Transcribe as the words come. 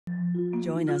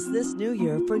Join us this new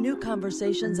year for new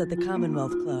conversations at the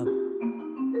Commonwealth Club.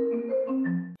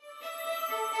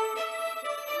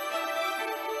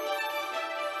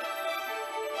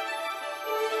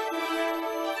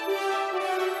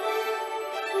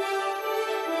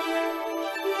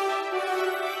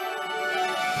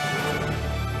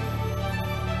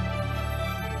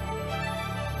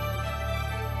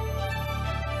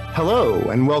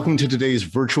 Hello, and welcome to today's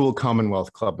virtual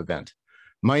Commonwealth Club event.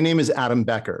 My name is Adam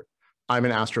Becker. I'm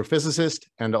an astrophysicist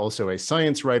and also a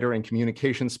science writer and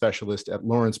communications specialist at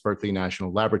Lawrence Berkeley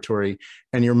National Laboratory,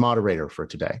 and your moderator for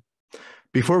today.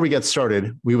 Before we get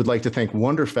started, we would like to thank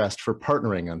Wonderfest for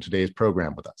partnering on today's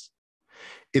program with us.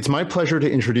 It's my pleasure to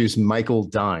introduce Michael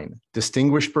Dine,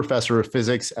 Distinguished Professor of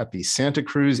Physics at the Santa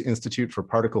Cruz Institute for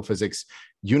Particle Physics,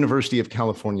 University of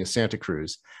California, Santa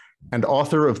Cruz, and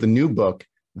author of the new book,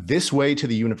 This Way to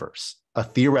the Universe, a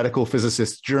theoretical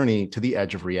physicist's journey to the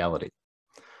edge of reality.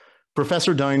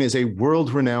 Professor Dine is a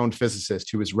world-renowned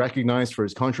physicist who is recognized for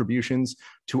his contributions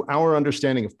to our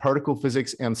understanding of particle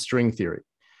physics and string theory.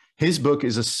 His book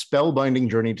is a spellbinding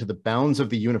journey to the bounds of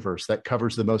the universe that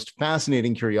covers the most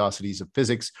fascinating curiosities of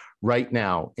physics right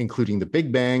now, including the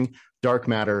Big Bang, dark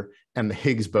matter, and the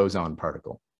Higgs boson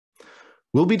particle.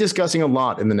 We'll be discussing a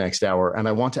lot in the next hour, and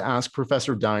I want to ask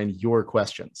Professor Dine your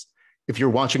questions. If you're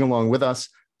watching along with us,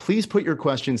 please put your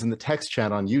questions in the text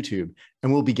chat on YouTube,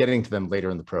 and we'll be getting to them later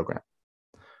in the program.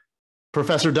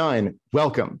 Professor Dine,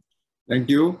 welcome. Thank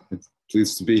you. It's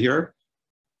pleased to be here.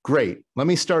 Great. Let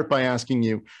me start by asking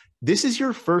you, this is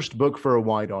your first book for a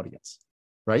wide audience,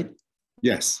 right?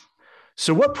 Yes.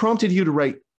 So what prompted you to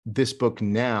write this book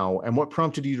now, and what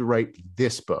prompted you to write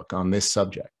this book on this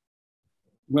subject?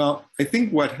 Well, I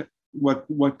think what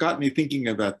got me thinking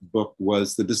about the book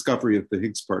was the discovery of the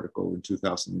Higgs particle in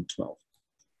 2012.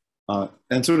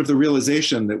 And sort of the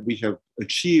realization that we have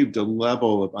achieved a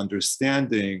level of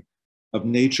understanding of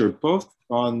nature, both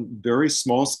on very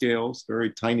small scales,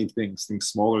 very tiny things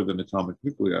smaller than atomic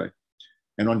nuclei,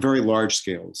 and on very large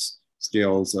scales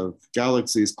of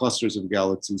galaxies, clusters of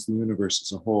galaxies, the universe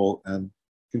as a whole, and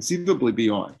conceivably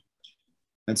beyond.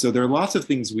 And so there are lots of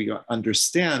things we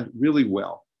understand really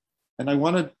well. And I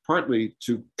wanted partly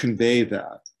to convey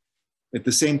that. At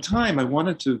the same time, I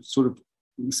wanted to sort of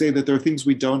say that there are things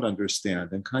we don't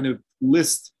understand and kind of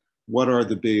list what are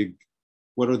the big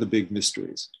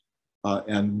mysteries,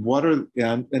 and what is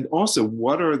the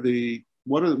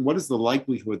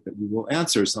likelihood that we will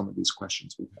answer some of these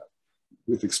questions we have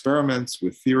with experiments,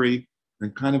 with theory,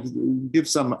 and kind of give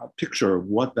some picture of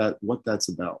what that's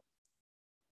about.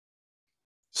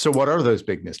 So what are those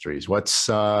big mysteries? What's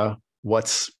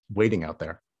waiting out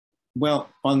there? Well,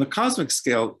 on the cosmic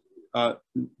scale,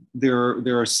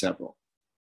 there are several.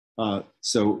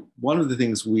 So one of the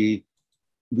things we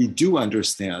do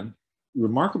understand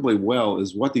remarkably well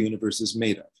is what the universe is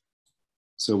made of.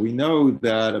 So we know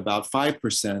that about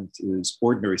 5% is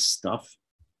ordinary stuff,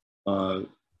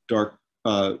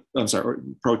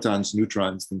 protons,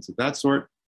 neutrons, things of that sort.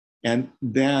 And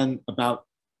then about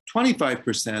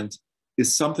 25%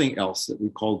 is something else that we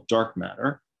call dark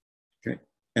matter. Okay.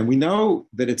 And we know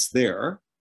that it's there.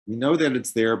 We know that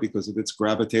it's there because of its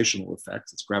gravitational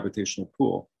effects, its gravitational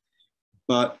pull,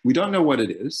 but we don't know what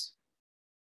it is.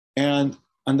 And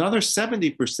another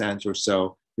 70% or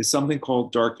so is something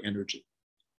called dark energy.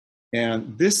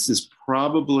 And this is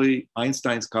probably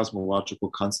Einstein's cosmological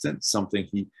constant, something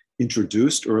he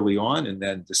introduced early on and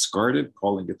then discarded,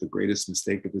 calling it the greatest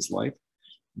mistake of his life.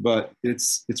 But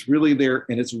it's really there,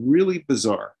 and it's really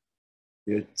bizarre.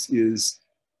 It is,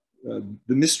 the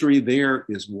mystery there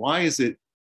is, why is it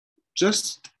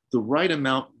just the right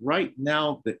amount right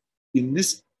now that in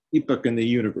this epoch in the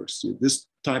universe, this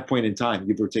point in time,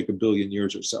 give or take a billion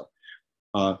years or so,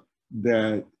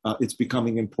 that it's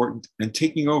becoming important and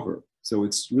taking over. So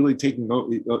it's really taking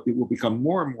over. It will become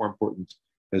more and more important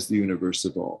as the universe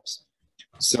evolves.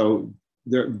 So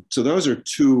those are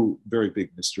two very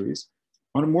big mysteries.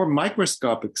 On a more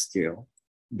microscopic scale,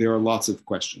 there are lots of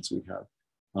questions we have.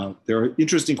 There are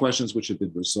interesting questions which have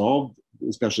been resolved,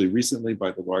 especially recently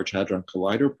by the Large Hadron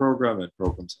Collider program and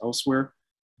programs elsewhere.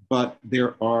 But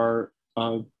there are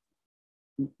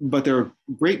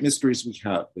great mysteries we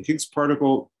have. The Higgs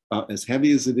particle, as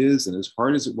heavy as it is and as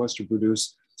hard as it was to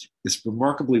produce, is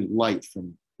remarkably light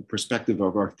from the perspective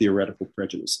of our theoretical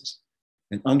prejudices.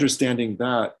 And understanding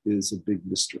that is a big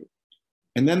mystery.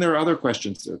 And then there are other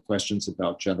questions. There are questions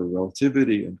about general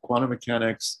relativity and quantum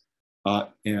mechanics,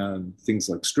 and things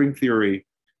like string theory,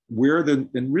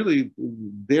 and really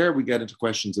there we get into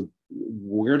questions of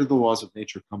where do the laws of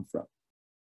nature come from?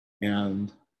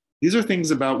 And these are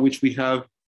things about which we have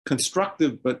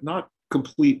constructive but not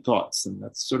complete thoughts. And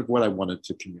that's sort of what I wanted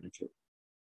to communicate.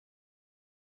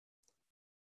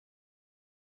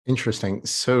 Interesting.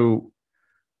 So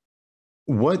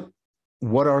what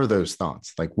are those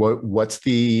thoughts? Like what's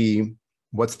the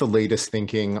latest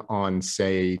thinking on,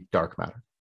 say, dark matter?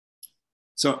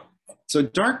 So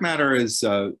dark matter is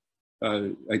I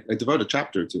devote a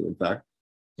chapter to, in fact.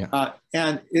 Yeah.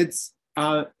 And it's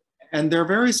and there are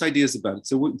various ideas about it.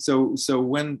 So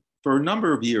when for a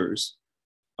number of years,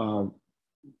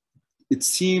 it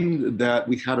seemed that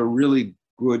we had a really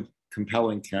good,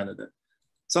 compelling candidate,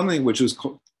 something which was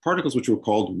particles which were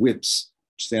called WIMPs,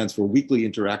 which stands for weakly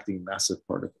interacting massive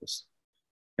particles.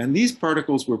 And these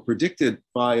particles were predicted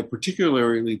by a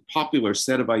particularly popular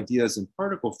set of ideas in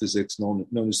particle physics known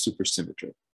as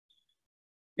supersymmetry.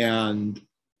 And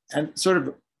sort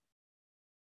of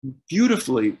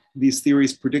beautifully, these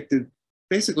theories predicted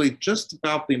basically just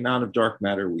about the amount of dark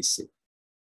matter we see.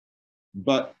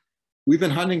 But we've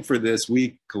been hunting for this,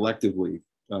 we collectively,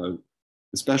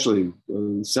 especially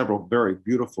several very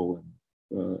beautiful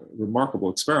and remarkable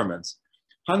experiments,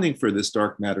 hunting for this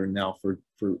dark matter now for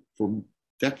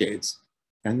decades,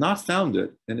 and not found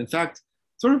it. And in fact,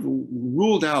 sort of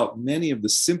ruled out many of the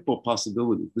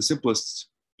simplest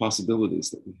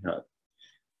possibilities that we had.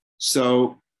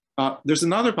 So there's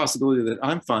another possibility that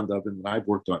I'm fond of and that I've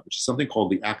worked on, which is something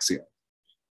called the axion.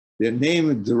 The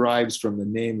name derives from the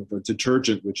name of a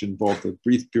detergent which involved a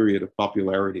brief period of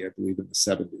popularity, I believe, in the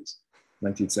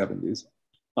 1970s.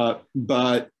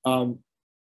 But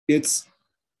it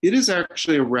is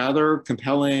actually a rather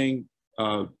compelling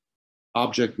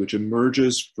object which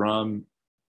emerges from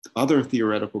other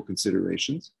theoretical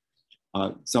considerations,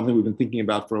 something we've been thinking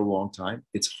about for a long time.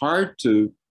 It's hard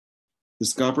to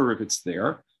discover if it's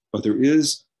there, but there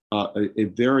is a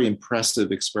very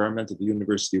impressive experiment at the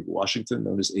University of Washington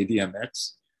known as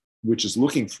ADMX, which is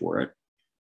looking for it.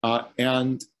 But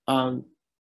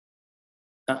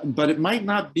it might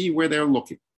not be where they're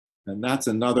looking. And that's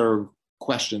another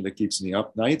question that keeps me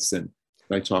up nights and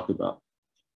that I talk about.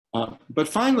 But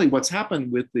finally, what's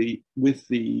happened with the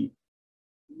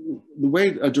way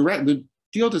the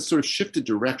field has sort of shifted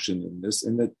direction in this,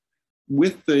 and that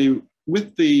with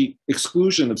the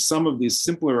exclusion of some of these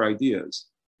simpler ideas,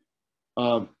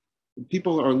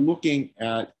 people are looking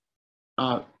at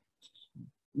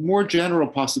more general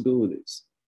possibilities.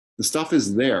 The stuff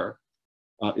is there.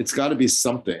 It's got to be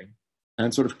something,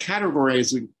 and sort of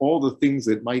categorizing all the things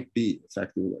that might be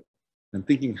effectively, and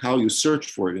thinking how you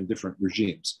search for it in different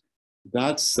regimes.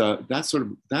 That's where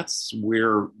that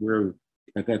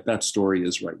story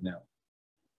is right now.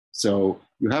 So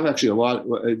you have actually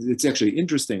it's actually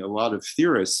interesting, a lot of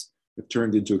theorists have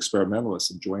turned into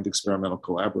experimentalists and joined experimental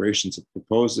collaborations and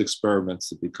proposed experiments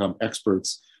to become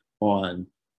experts on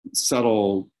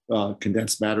subtle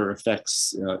condensed matter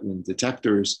effects in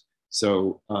detectors.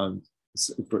 So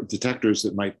detectors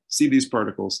that might see these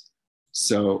particles.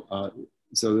 So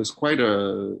there's quite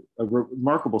a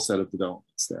remarkable set of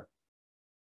developments there.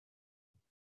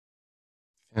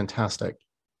 Fantastic.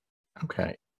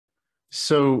 Okay.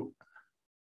 So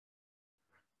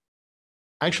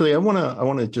actually, I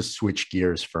want to just switch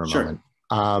gears for a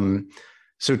moment.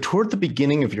 So toward the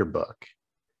beginning of your book,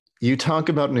 you talk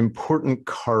about an important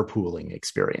carpooling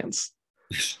experience.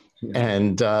 Yeah.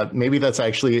 And maybe that's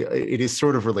actually, it is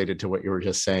sort of related to what you were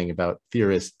just saying about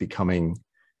theorists becoming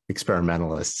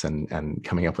experimentalists and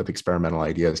coming up with experimental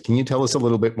ideas. Can you tell us a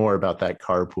little bit more about that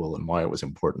carpool and why it was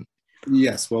important?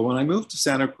 Yes. Well, when I moved to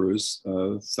Santa Cruz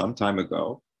some time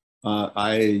ago,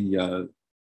 I'm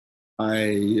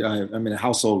in a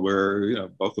household where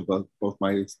both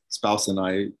my spouse and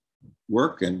I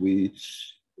work, and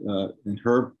and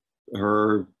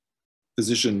her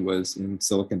position was in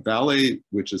Silicon Valley,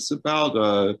 which is about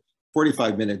a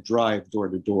 45-minute drive door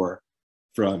to door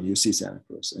from UC Santa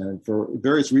Cruz. And for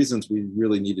various reasons, we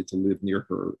really needed to live near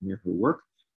her work,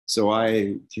 so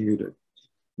I commuted.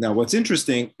 Now, what's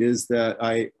interesting is that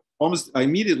I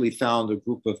immediately found a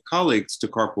group of colleagues to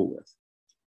carpool with,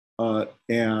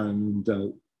 and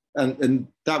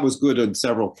that was good on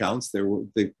several counts.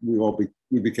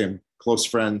 We became close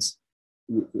friends,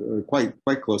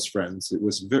 quite close friends. It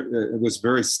was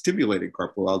very stimulating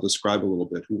carpool. I'll describe a little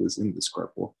bit who was in this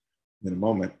carpool in a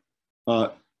moment,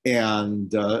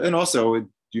 and also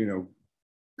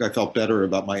I felt better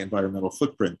about my environmental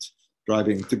footprint,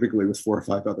 driving typically with 4 or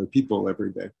 5 other people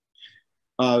every day.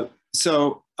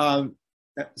 So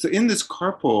in this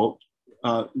carpool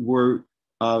were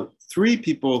 3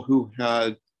 people who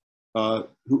had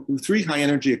 3 high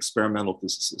energy experimental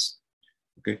physicists.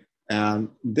 Okay, and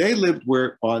they lived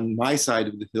on my side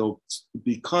of the hill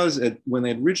because when they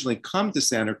had originally come to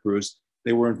Santa Cruz,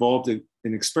 they were involved in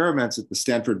experiments at the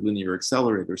Stanford Linear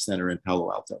Accelerator Center in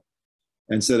Palo Alto.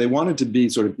 And so they wanted to be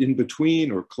sort of in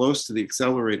between or close to the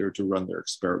accelerator to run their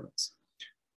experiments.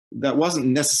 That wasn't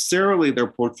necessarily their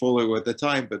portfolio at the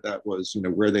time, but that was,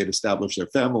 where they'd established their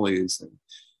families and,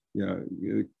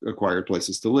 acquired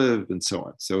places to live and so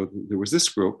on. So there was this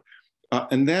group.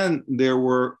 And then there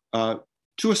were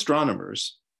two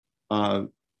astronomers,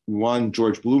 one,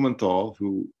 George Blumenthal,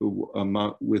 who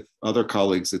with other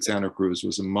colleagues at Santa Cruz,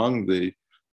 was among the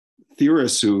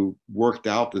theorists who worked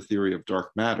out the theory of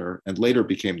dark matter and later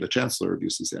became the chancellor of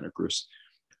UC Santa Cruz.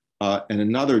 And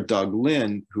another, Doug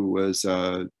Lin, who was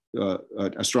an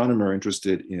astronomer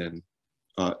interested in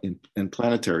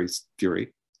planetary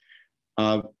theory.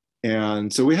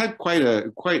 And so we had quite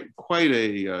a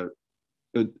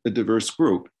diverse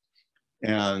group.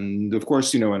 And of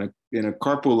course, in a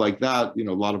carpool like that, a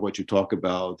lot of what you talk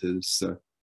about is,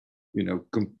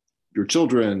 your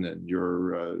children and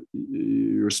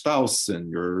your spouse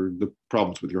and the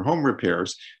problems with your home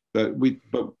repairs. But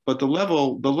the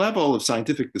level of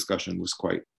scientific discussion was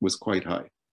quite high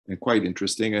and quite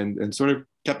interesting and sort of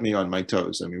kept me on my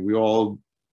toes. I mean, we all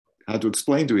had to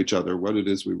explain to each other what it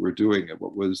is we were doing and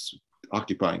what was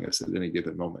occupying us at any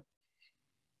given moment.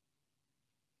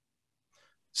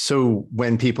 So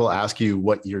when people ask you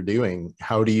what you're doing,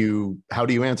 how do you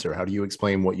answer? How do you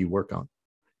explain what you work on?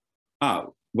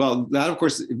 Well, that of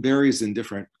course varies in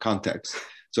different contexts.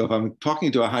 So if I'm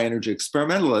talking to a high energy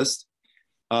experimentalist,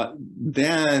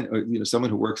 then someone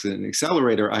who works in an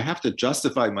accelerator, I have to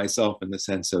justify myself in the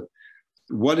sense of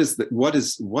what is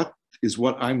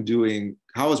what I'm doing?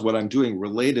 How is what I'm doing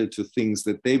related to things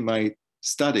that they might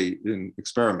study in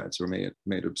experiments or may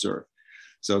observe?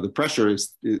 So the pressure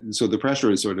is sort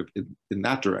of in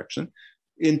that direction.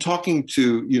 In talking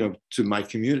to my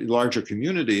community, larger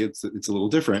community, it's a little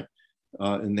different.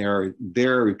 And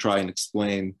there we try and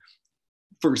explain,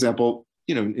 for example,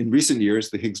 in recent years,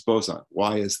 the Higgs boson.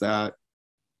 Why is that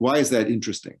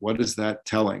interesting? What is that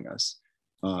telling us?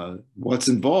 What's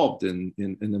involved in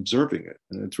observing it?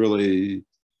 And it's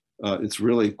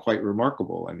really quite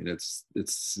remarkable. I mean,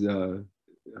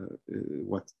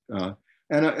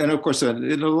 and of course,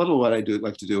 in a little what I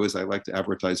like to do is I like to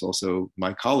advertise also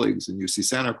my colleagues in UC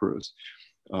Santa Cruz,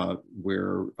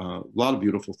 where a lot of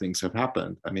beautiful things have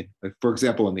happened. I mean, for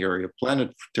example, in the area of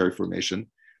planetary formation,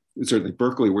 certainly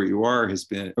Berkeley, where you are, has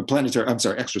been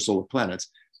extrasolar planets.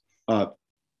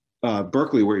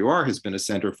 Berkeley, where you are, has been a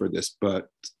center for this, but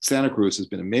Santa Cruz has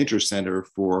been a major center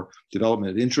for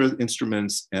development of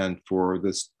instruments and for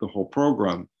the whole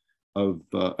program of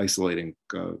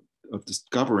of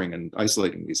discovering and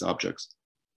isolating these objects.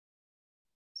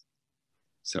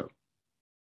 So.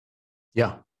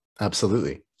 Yeah,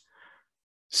 absolutely.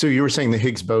 So you were saying the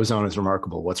Higgs boson is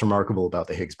remarkable. What's remarkable about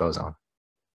the Higgs boson?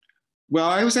 Well,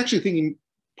 I was actually thinking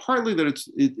partly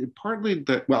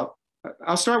that well,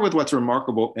 I'll start with what's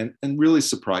remarkable and really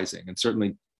surprising, and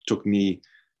certainly took me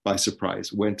by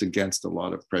surprise, went against a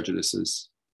lot of prejudices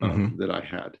that I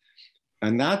had.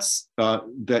 And that's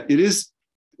that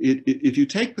if you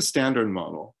take the standard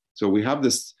model, so we have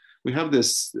this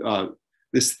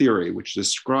theory which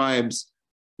describes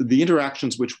the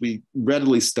interactions which we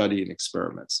readily study in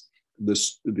experiments,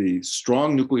 the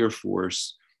strong nuclear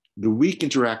force, the weak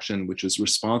interaction which is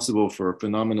responsible for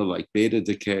phenomena like beta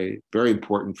decay, very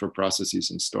important for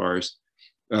processes in stars,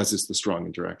 as is the strong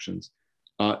interactions,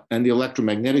 and the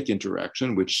electromagnetic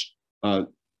interaction, which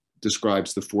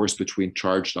describes the force between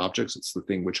charged objects. It's the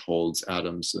thing which holds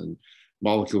atoms and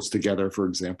molecules together, for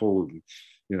example,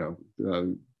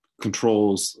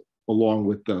 controls, along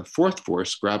with the fourth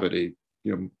force, gravity,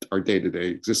 our day-to-day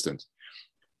existence.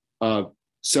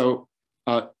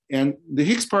 And the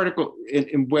Higgs particle,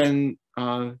 when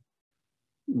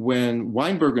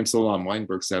Weinberg and Salam,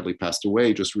 Weinberg sadly passed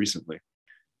away just recently,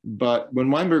 but when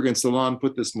Weinberg and Salam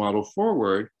put this model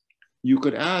forward, you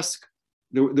could ask,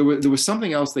 there was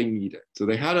something else they needed. So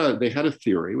they had a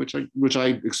theory, which I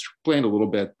explained a little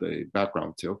bit the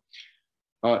background to,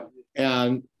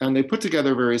 and they put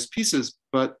together various pieces,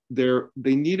 but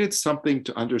they needed something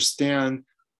to understand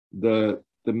the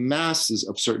masses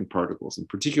of certain particles, in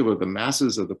particular the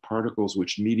masses of the particles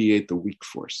which mediate the weak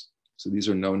force. So these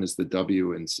are known as the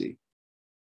W and Z.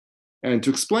 And to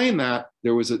explain that,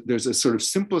 there's a sort of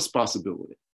simplest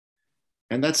possibility,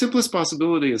 and that simplest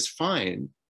possibility is fine.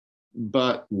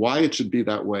 But why it should be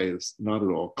that way is not at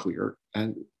all clear.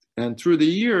 And through the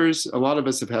years, a lot of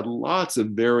us have had lots of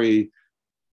very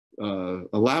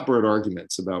elaborate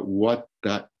arguments about what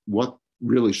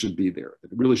really should be there. It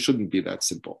really shouldn't be that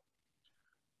simple.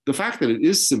 The fact that it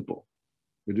is simple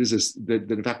It is that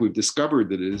in fact we've discovered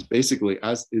that it is basically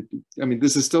as it. I mean,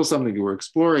 this is still something that we're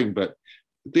exploring, but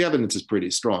the evidence is pretty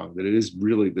strong that it is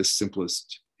really the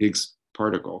simplest Higgs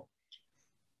particle.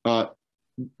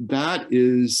 That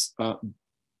is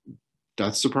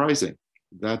that's surprising.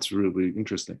 That's really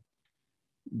interesting.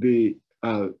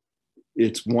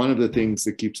 It's one of the things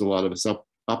that keeps a lot of us up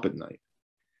at night.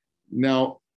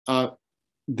 Now,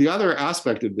 the other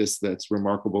aspect of this that's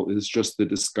remarkable is just the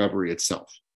discovery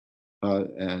itself.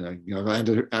 And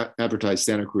I advertised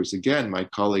Santa Cruz again. My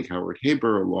colleague Howard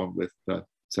Haber, along with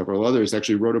several others,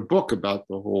 actually wrote a book about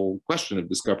the whole question of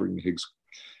discovering the Higgs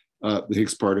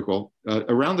particle.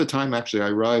 Around the time actually I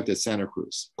arrived at Santa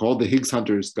Cruz, called The Higgs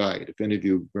Hunter's Guide. If any of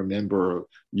you remember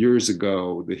years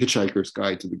ago, The Hitchhiker's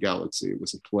Guide to the Galaxy, it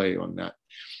was a play on that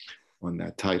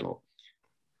title.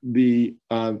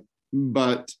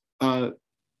 But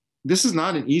this is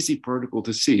not an easy particle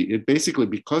to see. It basically,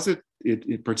 because it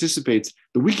participates,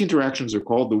 the weak interactions are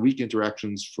called the weak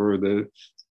interactions for the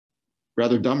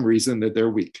rather dumb reason that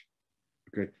they're weak.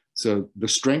 Okay, so the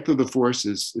strength of the force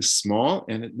is small,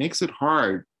 and it makes it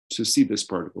hard to see this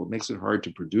particle. It makes it hard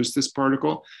to produce this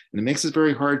particle, and it makes it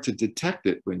very hard to detect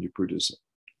it when you produce it.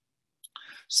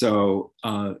 So,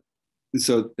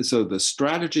 so the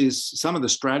strategies, some of the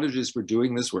strategies for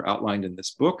doing this were outlined in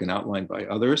this book and outlined by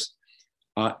others.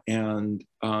 And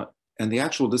the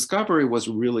actual discovery was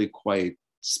really quite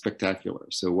spectacular.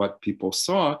 So what people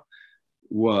saw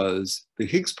was the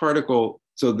Higgs particle.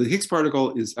 So the Higgs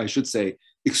particle is, I should say,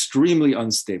 extremely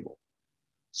unstable.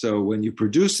 So when you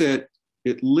produce it,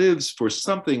 it lives for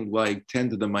something like 10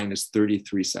 to the minus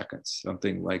 33 seconds,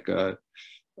 something like a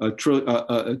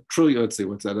trillion, let's see,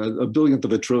 what's that? A billionth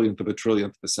of a trillionth of a trillionth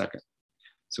of a second.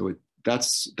 So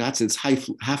that's its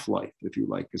half-life, if you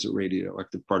like, as a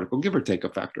radioactive particle, give or take a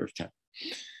factor of 10.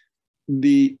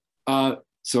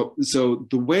 So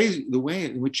the way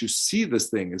in which you see this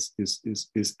thing is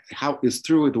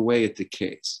through the way it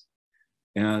decays,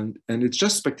 and it's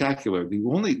just spectacular.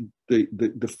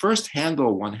 The first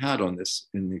handle one had on this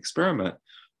in the experiment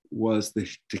was the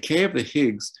decay of the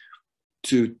Higgs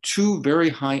to 2 very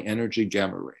high energy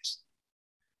gamma rays.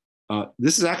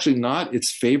 This is actually not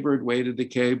its favored way to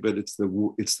decay, but it's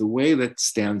the way that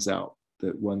stands out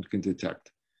that one can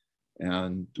detect.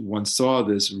 And one saw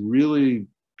this really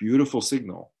beautiful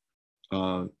signal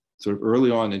sort of early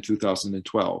on in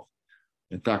 2012.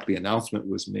 In fact, the announcement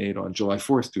was made on July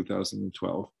 4th,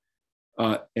 2012.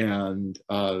 And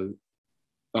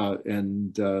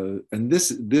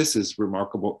this is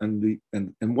remarkable. And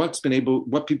what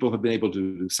people have been able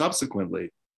to do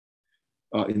subsequently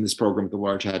in this program, the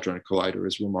Large Hadron Collider,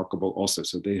 is remarkable also.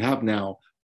 So they have now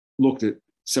looked at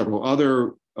several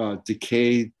other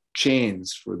decay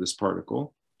chains for this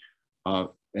particle,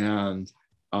 and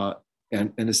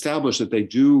established that they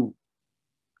do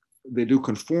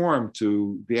conform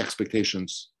to the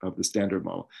expectations of the standard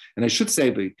model. And I should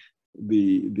say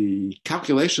the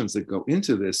calculations that go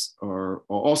into this are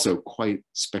also quite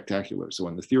spectacular. So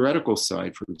on the theoretical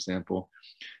side, for example,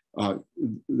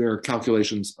 there are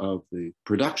calculations of the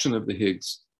production of the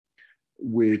Higgs,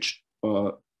 which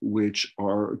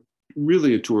are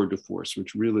really a tour de force,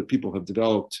 which really people have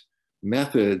developed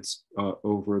methods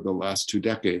over the last 2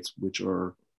 decades, which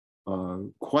are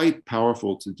quite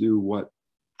powerful to do what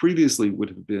previously would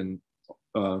have been,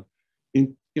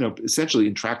 essentially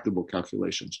intractable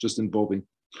calculations, just involving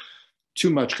too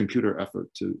much computer effort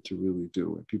to really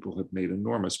do. And people have made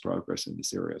enormous progress in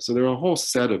this area. So there are a whole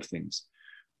set of things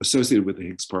associated with the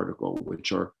Higgs particle,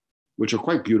 which are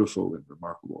quite beautiful and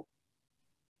remarkable.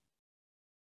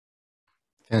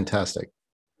 Fantastic.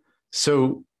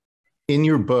 So in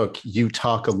your book, you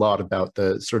talk a lot about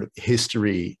the sort of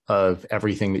history of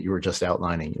everything that you were just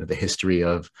outlining, the history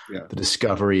of the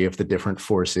discovery of the different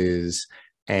forces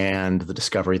and the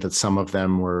discovery that some of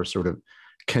them were sort of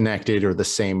connected or the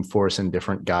same force in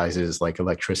different guises, like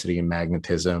electricity and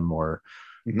magnetism, or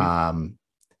the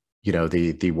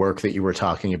work that you were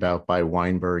talking about by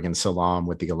Weinberg and Salam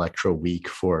with the electroweak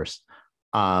force.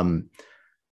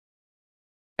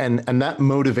 And that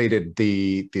motivated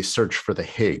the search for the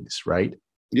Higgs, right?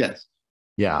 Yes.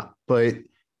 Yeah. But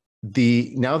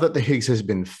now that the Higgs has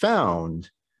been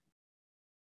found,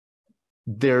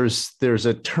 there's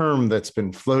a term that's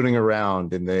been floating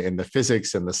around in the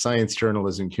physics and the science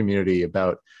journalism community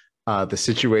about the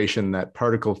situation that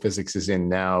particle physics is in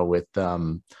now with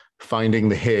finding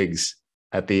the Higgs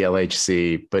at the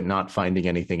LHC, but not finding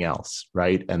anything else,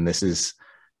 right? And this is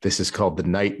called the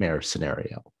nightmare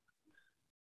scenario.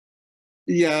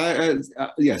 Yeah.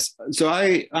 Yes. So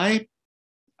I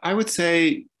would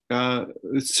say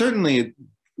certainly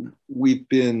we've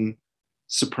been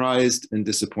surprised and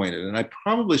disappointed. And I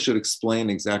probably should explain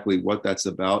exactly what that's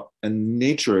about and the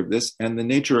nature of this and the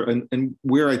nature and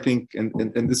where I think,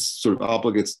 and this sort of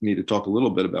obligates me to talk a little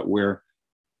bit about where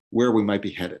we might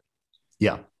be headed.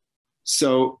 Yeah.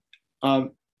 So,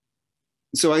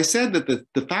 so I said that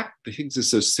the fact that Higgs is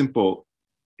so simple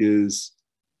is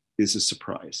a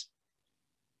surprise.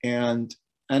 And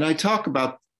I talk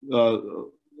about a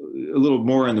little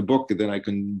more in the book than I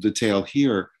can detail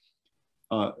here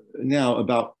now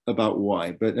about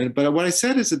why. But what I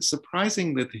said is it's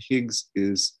surprising that the Higgs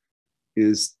is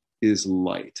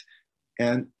light,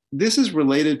 and this is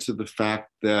related to the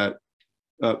fact that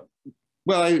well,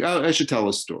 I should tell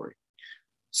a story.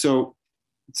 So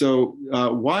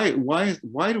why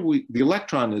do we? The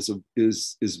electron is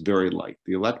very light.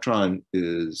 The electron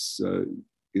is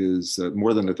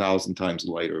more than 1,000 times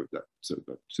lighter, so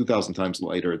 2,000 times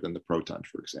lighter than the proton,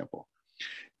 for example.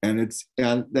 And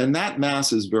that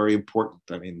mass is very important.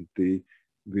 I mean,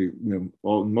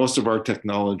 most of our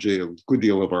technology, a good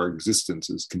deal of our existence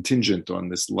is contingent on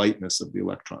this lightness of the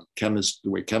electron, the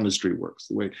way chemistry works,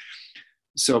 the way.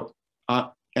 So,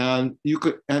 and you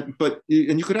could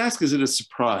ask, is it a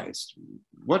surprise?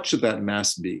 What should that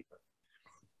mass be?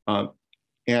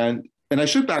 And I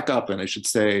should back up and I should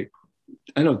say,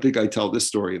 I don't think I tell this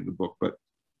story in the book, but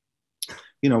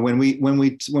when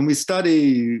we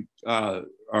study our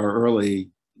early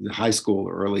high school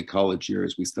or early college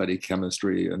years, we study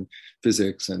chemistry and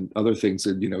physics and other things.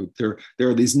 And there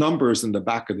are these numbers in the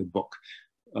back of the book,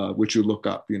 which you look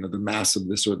up. The mass of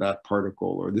this or that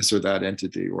particle, or this or that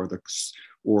entity, or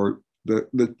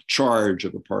the charge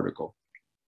of a particle.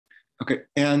 Okay,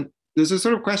 and there's a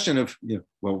sort of question of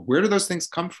well, where do those things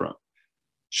come from?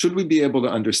 Should we be able to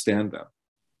understand them?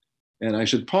 And I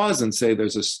should pause and say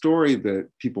there's a story that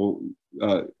people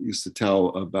used to tell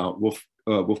about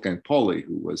Wolfgang Pauli,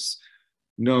 who was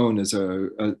known as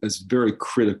very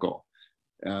critical,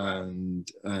 and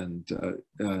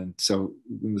so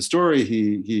in the story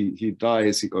he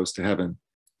dies, he goes to heaven.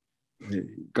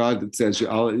 God says,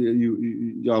 I'll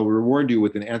reward you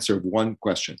with an answer of one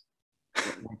question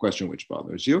which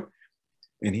bothers you,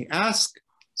 and he asks.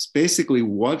 Basically,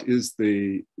 what is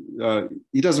the?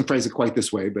 He doesn't phrase it quite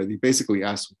this way, but he basically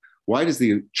asks, why is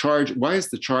the charge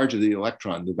of the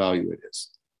electron the value it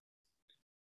is?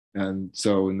 And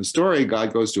so in the story,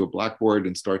 God goes to a blackboard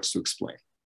and starts to explain.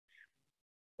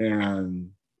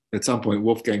 And at some point,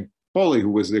 Wolfgang Pauli, who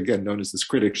was again known as this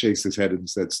critic, shakes his head and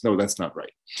says, "No, that's not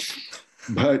right."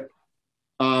 But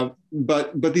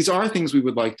these are things we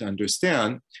would like to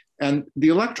understand. And the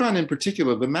electron in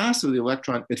particular, the mass of the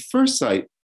electron at first sight,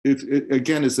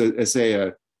 again, as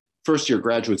a first-year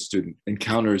graduate student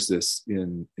encounters this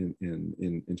in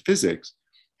physics,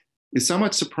 is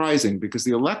somewhat surprising because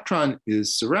the electron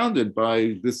is surrounded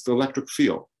by this electric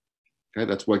field. Okay,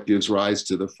 that's what gives rise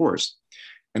to the force.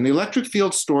 And the electric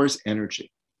field stores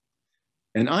energy.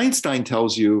 And Einstein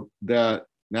tells you that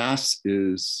mass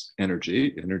is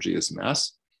energy, energy is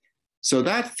mass. So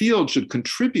that field should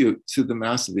contribute to the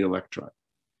mass of the electron.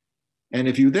 And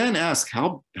if you then ask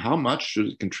how much should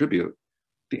it contribute,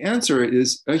 the answer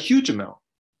is a huge amount,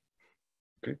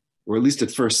 okay? Or at least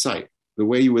at first sight, the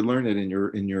way you would learn it in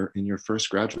your first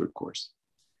graduate course.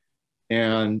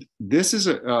 And this is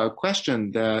a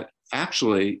question that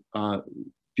actually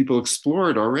people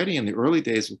explored already in the early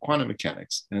days of quantum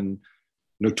mechanics. And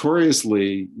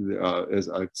notoriously, as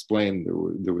I explained,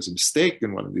 there was a mistake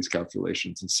in one of these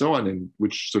calculations and so on, and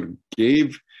which sort of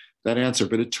gave that answer.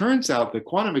 But it turns out that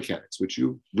quantum mechanics, which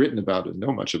you've written about and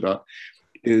know much about,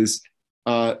 it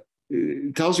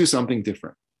tells you something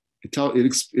different.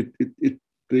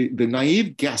 The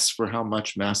naive guess for how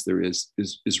much mass there is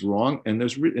wrong, and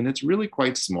it's really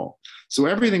quite small. So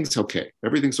everything's okay.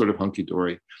 Everything's sort of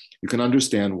hunky-dory. You can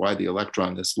understand why the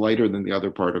electron is lighter than the other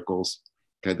particles.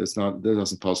 Okay, that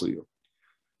doesn't puzzle you.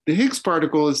 The Higgs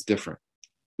particle is different.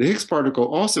 The Higgs particle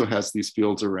also has these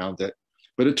fields around it,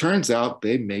 but it turns out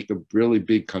they make a really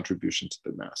big contribution to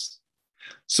the mass.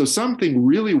 So something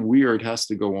really weird has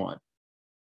to go on,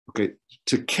 okay,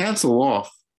 to cancel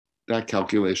off that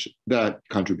calculation, that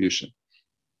contribution.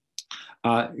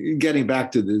 Getting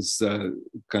back to this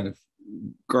kind of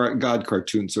God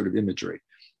cartoon sort of imagery.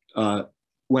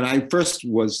 When I first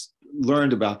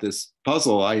learned about this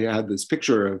puzzle, I had this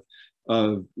picture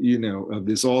of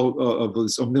this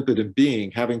omnipotent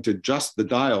being having to adjust the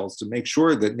dials to make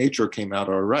sure that nature came out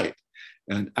all right,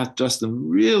 and adjust them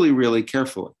really, really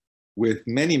carefully with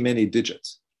many, many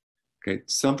digits. Okay,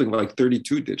 something like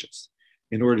 32 digits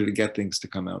in order to get things to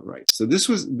come out right. So this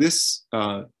was this.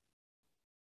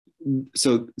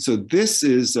 So this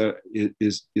is a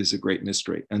great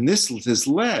mystery, and this has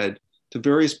led to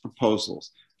various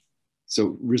proposals.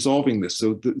 So resolving this.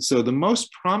 So the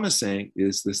most promising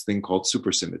is this thing called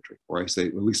supersymmetry, or I say,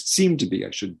 at least seemed to be,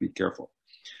 I should be careful.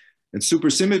 And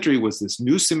supersymmetry was this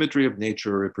new symmetry of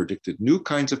nature. It predicted new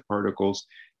kinds of particles.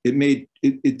 It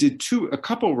did a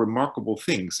couple of remarkable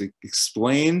things. It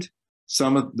explained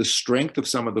some of the strength of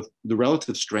the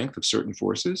relative strength of certain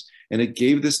forces, and it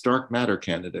gave this dark matter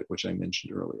candidate, which I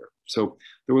mentioned earlier. So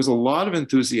there was a lot of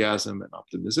enthusiasm and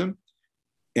optimism,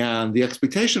 and the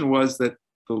expectation was that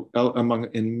among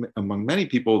many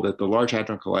people that the Large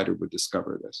Hadron Collider would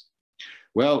discover this.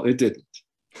 Well, it didn't,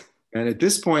 and at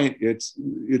this point,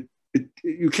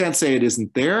 you can't say it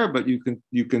isn't there, but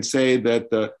you can say that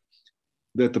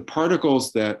the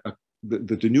particles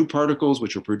the new particles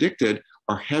which are predicted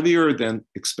are heavier than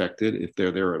expected, if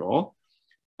they're there at all,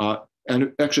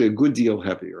 and actually a good deal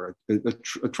heavier,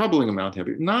 a troubling amount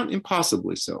heavier, not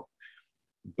impossibly so,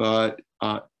 but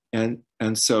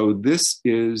and so this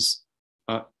is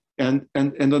and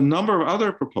a number of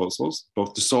other proposals,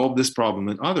 both to solve this problem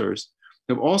and others,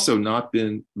 have also not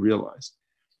been realized.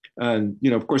 And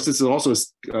of course, this is also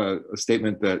a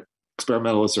statement that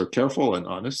experimentalists are careful and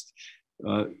honest.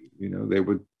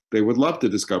 They would love to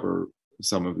discover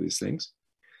some of these things.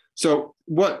 So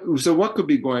what could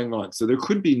be going on? So there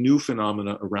could be new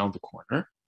phenomena around the corner.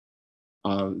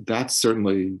 That's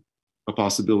certainly a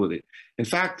possibility. In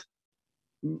fact,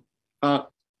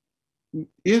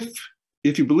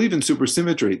 if you believe in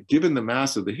supersymmetry, given the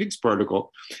mass of the Higgs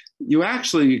particle, you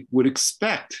actually would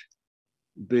expect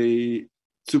the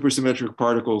supersymmetric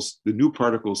particles, the new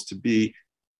particles, to be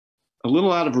a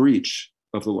little out of reach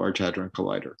of the Large Hadron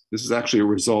Collider. This is actually a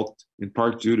result in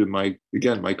part due to my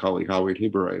colleague Howard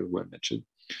Hiberay, who I mentioned,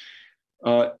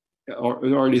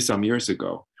 already some years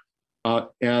ago.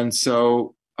 And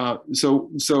so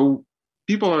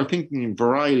people are thinking in a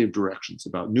variety of directions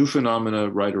about new phenomena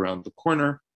right around the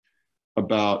corner,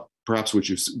 about perhaps what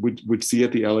you would see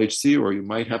at the LHC, or you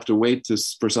might have to wait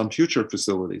for some future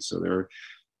facilities. So there are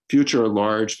future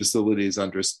large facilities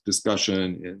under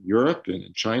discussion in Europe and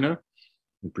in China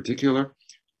in particular.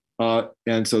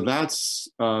 And so that's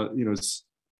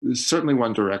certainly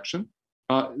one direction.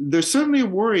 There's certainly a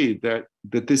worry that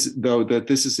this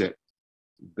is it,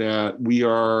 that we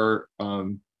are,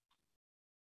 and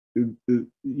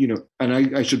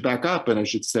I should back up and I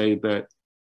should say that,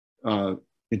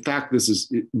 in fact,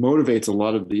 it motivates a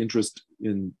lot of the interest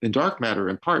in dark matter,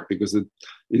 in part because it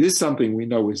is something we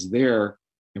know is there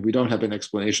and we don't have an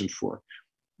explanation for.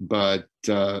 But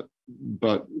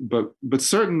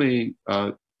certainly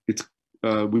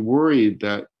we worry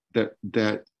that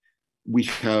we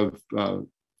have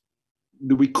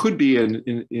that we could be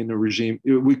in a regime,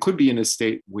 we could be in a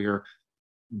state where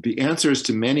the answers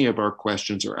to many of our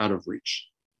questions are out of reach.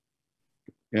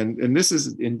 And this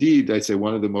is indeed, I'd say,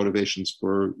 one of the motivations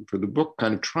for the book,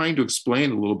 kind of trying to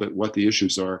explain a little bit what the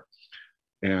issues are,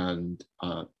 and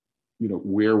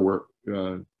where we're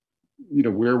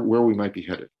where we might be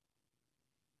headed.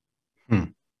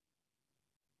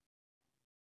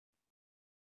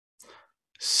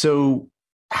 So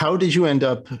how did you end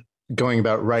up going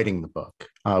about writing the book?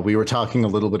 We were talking a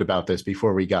little bit about this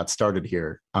before we got started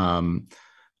here.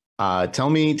 Tell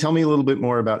me a little bit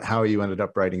more about how you ended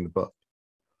up writing the book.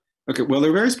 Okay, well, there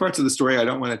are various parts of the story I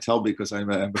don't want to tell because I'm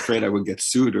afraid I would get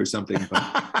sued or something.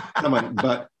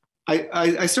 But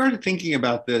I started thinking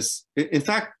about this, in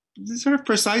fact, sort of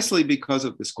precisely because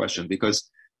of this question, because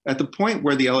at the point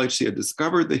where the LHC had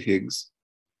discovered the Higgs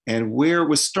and where it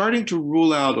was starting to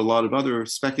rule out a lot of other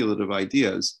speculative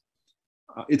ideas,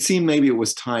 it seemed maybe it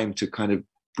was time to kind of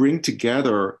bring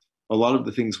together a lot of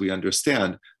the things we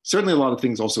understand, certainly a lot of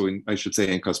things also I should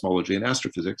say, in cosmology and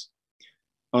astrophysics,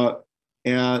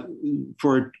 and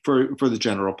for the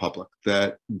general public,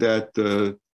 that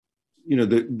the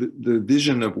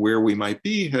vision of where we might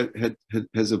be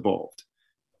has evolved,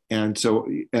 and so,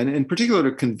 and in particular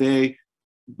to convey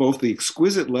both the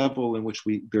exquisite level in which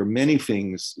there are many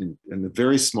things in the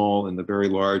very small and the very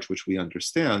large which we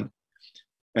understand,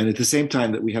 and at the same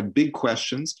time that we have big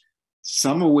questions,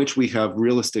 some of which we have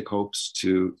realistic hopes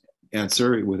to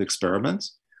answer with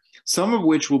experiments, some of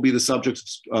which will be the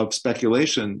subjects of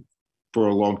speculation for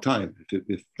a long time,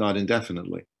 if not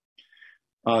indefinitely.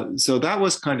 So that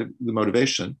was kind of the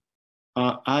motivation.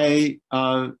 So I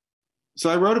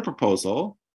wrote a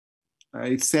proposal.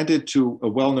 I sent it to a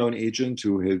well-known agent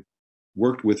who had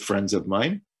worked with friends of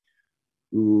mine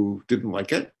who didn't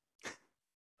like it.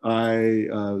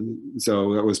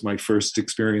 So that was my first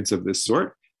experience of this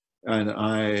sort. And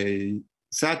I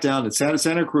sat down, and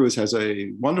Santa Cruz has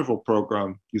a wonderful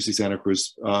program, UC Santa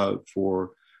Cruz,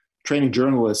 for training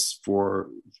journalists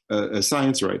as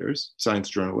science writers, science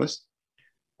journalists.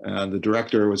 And the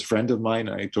director was a friend of mine.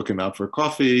 I took him out for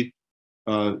coffee,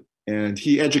 and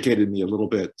he educated me a little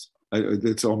bit.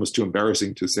 It's almost too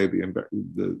embarrassing to say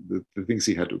the things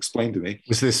he had to explain to me.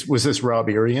 Was this Rob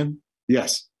Irian?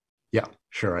 Yes. Yeah,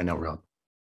 sure. I know Rob.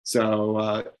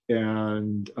 So,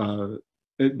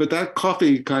 but that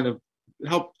coffee kind of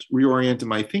helped reorient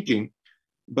my thinking.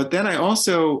 But then I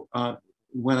also,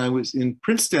 when I was in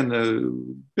Princeton a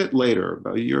bit later,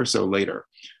 about a year or so later,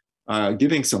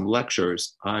 giving some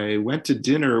lectures, I went to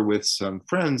dinner with some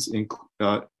friends, and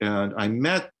I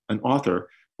met an author,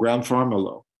 Graham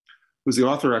Farmiloe, who's the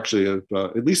author actually of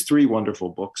at least 3 wonderful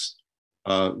books.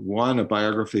 One, a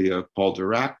biography of Paul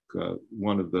Dirac,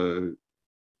 one of the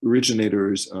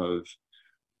originators of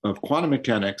quantum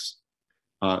mechanics.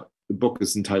 The book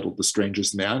is entitled The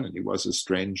Strangest Man, and he was a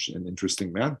strange and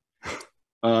interesting man.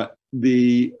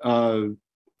 He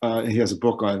has a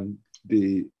book on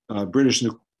the British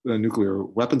nuclear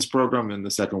weapons program in the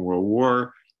Second World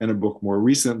War, and a book more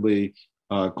recently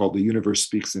called The Universe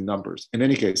Speaks in Numbers. In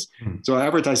any case, so I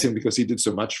advertise him because he did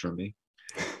so much for me.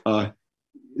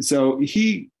 So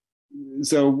we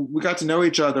got to know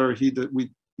each other. He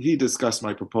discussed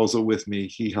my proposal with me.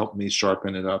 He helped me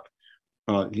sharpen it up.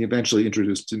 He eventually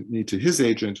introduced me to his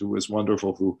agent, who was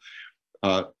wonderful, who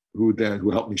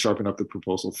helped me sharpen up the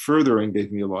proposal further and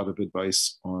gave me a lot of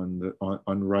advice on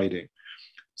writing.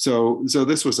 So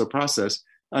this was a process.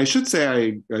 I should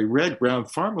say I read Graham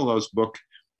Farmiloe's book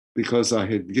because I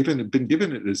had been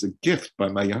given it as a gift by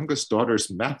my youngest daughter's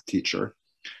math teacher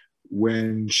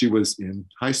when she was in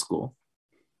high school,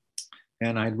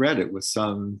 and I'd read it with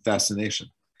some fascination.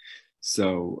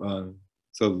 So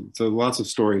lots of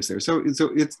stories there. So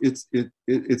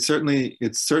it's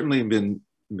certainly been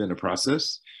a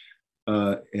process,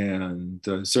 and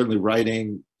certainly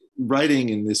writing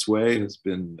in this way has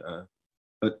been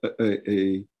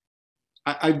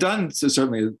I've done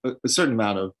certainly a certain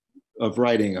amount of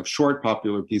writing of short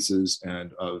popular pieces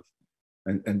and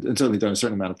certainly done a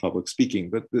certain amount of public speaking.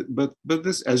 But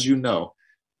this, as you know,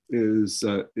 is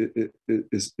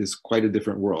quite a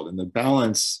different world, and the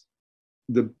balance,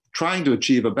 trying to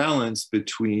achieve a balance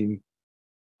between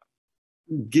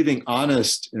giving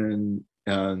honest and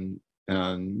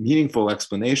meaningful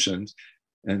explanations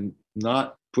and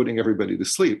not putting everybody to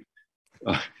sleep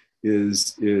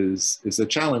is a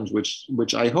challenge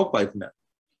which I hope I've met.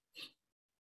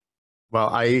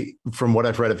 Well, from what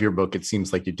I've read of your book, it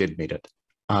seems like you did meet it.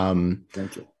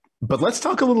 Thank you. But let's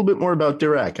talk a little bit more about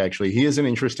Dirac. Actually, he is an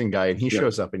interesting guy, and he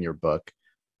shows up in your book.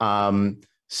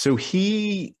 So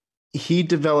he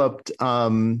developed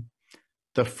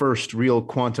the first real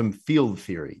quantum field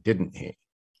theory, didn't he?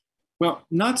 Well,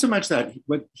 not so much that,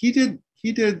 but he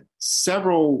did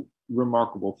several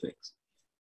remarkable things.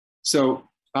 So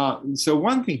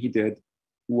one thing he did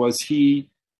was he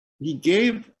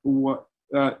gave what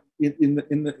in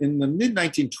the mid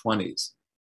 1920s,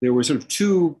 there were sort of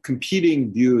 2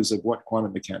 competing views of what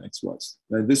quantum mechanics was.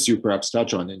 This you perhaps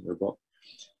touch on in your book.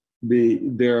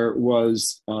 There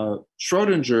was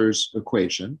Schrodinger's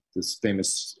equation, this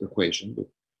famous equation,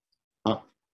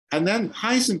 and then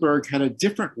Heisenberg had a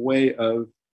different way of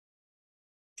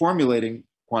formulating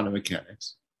quantum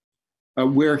mechanics,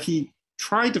 where he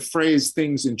tried to phrase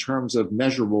things in terms of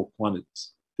measurable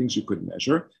quantities, things you could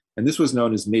measure, and this was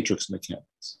known as matrix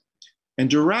mechanics. And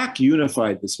Dirac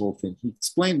unified this whole thing. He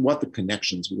explained what the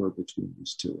connections were between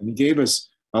these two, and he gave us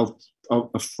a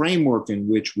framework in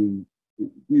which we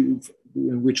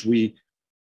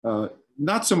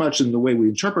not so much in the way we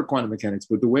interpret quantum mechanics,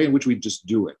 but the way in which we just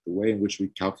do it, the way in which we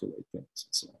calculate things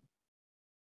and so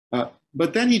on.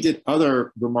 But then he did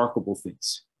other remarkable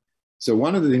things. So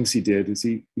one of the things he did is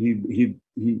he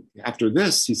after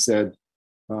this, he said,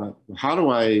 how do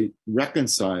I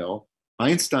reconcile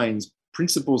Einstein's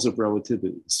principles of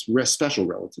relativity, special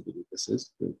relativity, this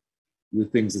is, the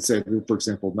things that say, for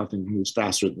example, nothing moves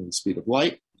faster than the speed of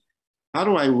light. How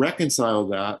do I reconcile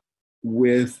that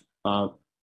with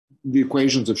the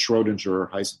equations of Schrodinger or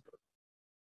Heisenberg?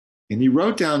 And he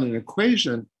wrote down an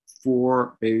equation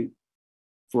for an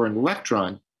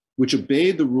electron which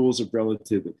obeyed the rules of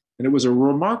relativity. And it was a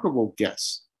remarkable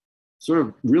guess, sort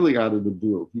of really out of the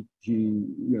blue. He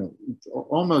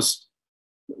almost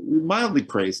mildly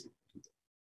crazy.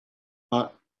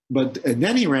 And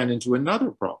then he ran into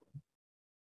another problem,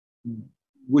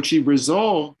 which he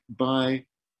resolved by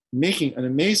making an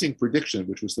amazing prediction,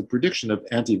 which was the prediction of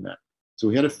antimatter. So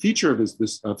he had a feature of his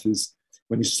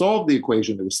when he solved the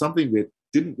equation, there was something that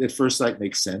didn't at first sight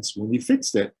make sense. When he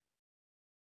fixed it,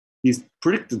 he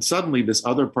predicted suddenly this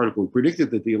other particle,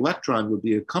 predicted that the electron would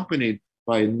be accompanied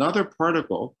by another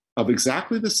particle of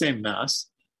exactly the same mass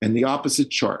and the opposite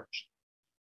charge.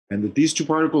 and that these two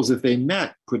particles, if they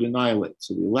met, could annihilate.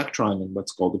 So the electron and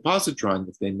what's called the positron,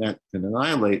 if they met, can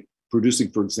annihilate, producing,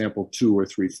 for example, 2 or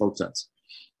 3 photons.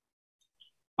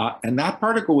 And that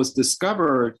particle was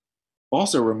discovered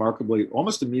also remarkably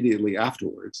almost immediately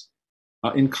afterwards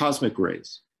in cosmic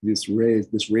rays, this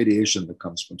radiation that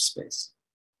comes from space.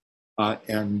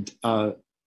 And actually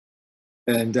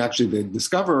the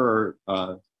discoverer,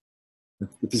 the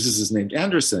physicist named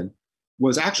Anderson,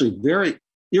 was actually very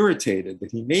irritated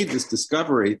that he made this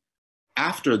discovery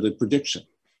after the prediction.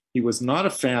 He was not a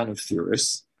fan of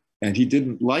theorists, and he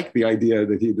didn't like the idea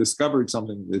that he discovered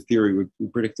something the theory would be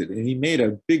predicted. And he made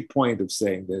a big point of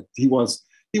saying that he was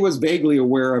vaguely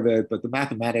aware of it, but the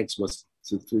mathematics wasn't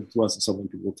something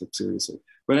people took seriously.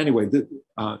 But anyway,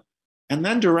 and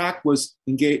then Dirac was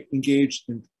engaged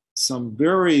in some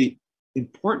very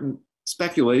important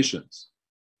speculations.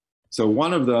 So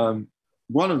one of them,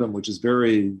 which is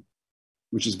very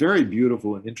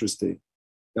beautiful and interesting,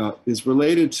 is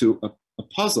related to a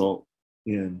puzzle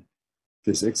in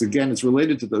physics. Again, it's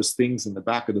related to those things in the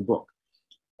back of the book.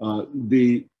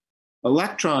 The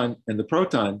electron and the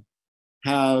proton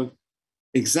have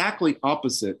exactly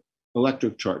opposite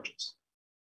electric charges.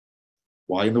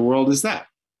 Why in the world is that?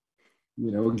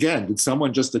 Again, did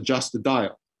someone just adjust the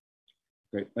dial?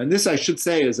 Okay. And this, I should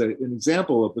say, is an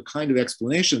example of the kind of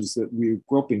explanations that we're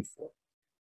groping for.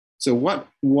 So what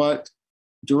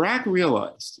Dirac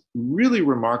realized really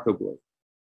remarkably,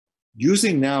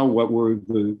 using now what were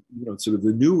the sort of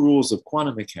the new rules of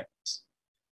quantum mechanics,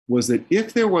 was that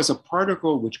if there was a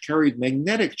particle which carried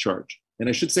magnetic charge, and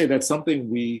I should say that's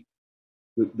something the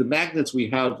magnets we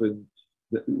have, in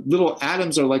the little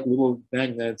atoms are like little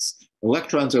magnets,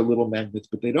 electrons are little magnets,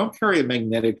 but they don't carry a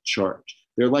magnetic charge.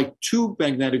 They're like two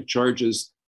magnetic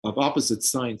charges of opposite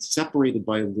signs separated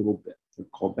by a little bit. They're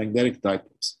called magnetic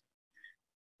dipoles.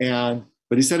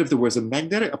 But he said if there was a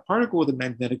particle with a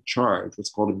magnetic charge, what's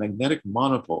called a magnetic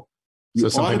monopole. So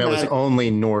something that was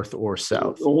only north or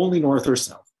south. Only north or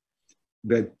south.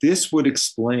 That this would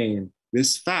explain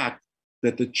this fact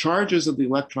that the charges of the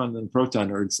electron and the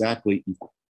proton are exactly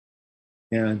equal.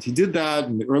 And he did that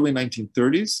in the early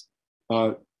 1930s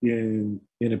in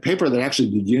a paper that actually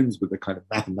begins with a kind of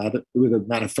with a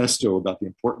manifesto about the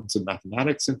importance of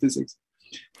mathematics in physics.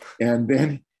 And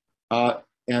then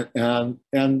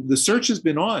and the search has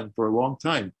been on for a long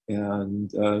time,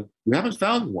 and we haven't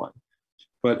found one.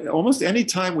 But almost any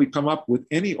time we come up with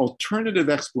any alternative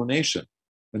explanation,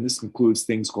 and this includes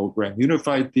things called grand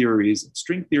unified theories and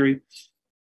string theory,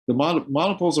 the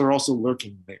monopoles are also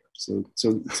lurking there. So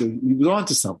he was on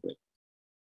to something.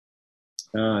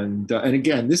 And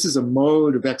again, this is a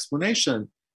mode of explanation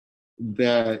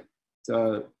that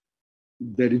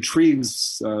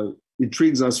intrigues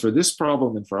us for this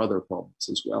problem and for other problems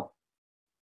as well.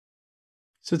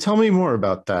 So tell me more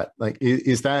about that. Like,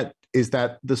 is that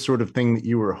the sort of thing that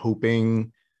you were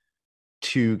hoping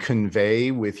to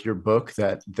convey with your book,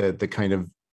 that the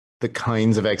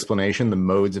kinds of explanation, the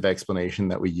modes of explanation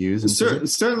that we use?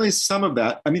 Certainly some of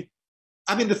that. I mean,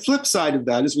 the flip side of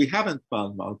that is we haven't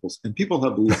found monopoles, and people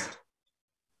have looked.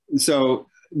 So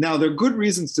now there are good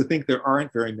reasons to think there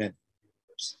aren't very many.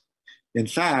 In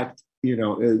fact, as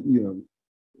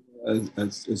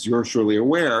you're surely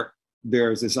aware,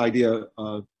 there's this idea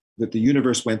that the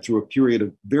universe went through a period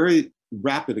of very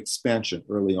rapid expansion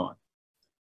early on.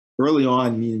 Early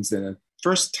on means in a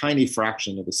first tiny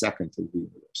fraction of a second of the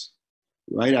universe,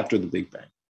 right after the Big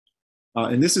Bang.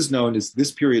 And this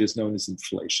period is known as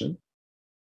inflation.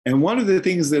 And one of the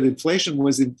things that inflation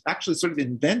was actually sort of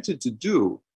invented to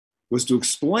do was to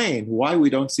explain why we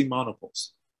don't see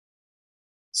monopoles.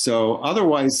 So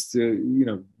otherwise, we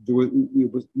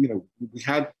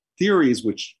had theories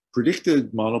which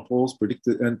predicted monopoles,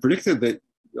 predicted that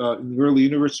in the early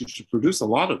universe you should produce a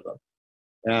lot of them.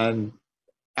 And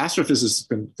astrophysicists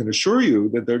can assure you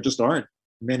that there just aren't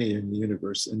many in the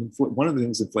universe. And one of the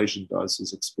things inflation does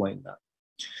is explain that.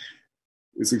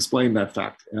 Explain that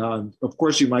fact. And of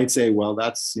course, you might say, well,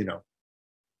 that's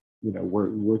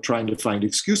we're trying to find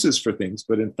excuses for things,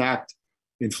 but in fact,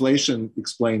 inflation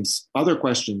explains other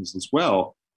questions as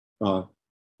well,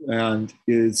 and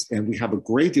we have a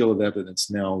great deal of evidence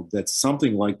now that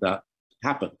something like that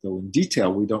happened. Though in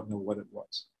detail, we don't know what it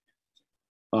was.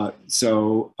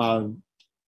 So I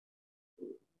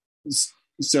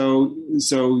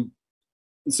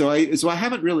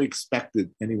haven't really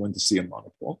expected anyone to see a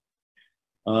monopole.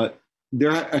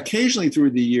 There are occasionally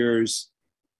through the years,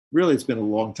 really it's been a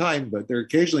long time, but there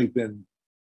occasionally been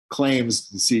claims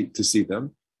to see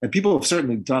them. And people have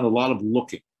certainly done a lot of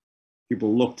looking.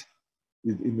 People looked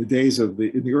in the days of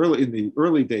in the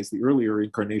early days, the earlier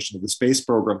incarnation of the space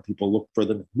program, people looked for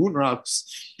them in moon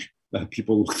rocks.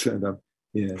 People looked at them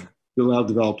in. Bill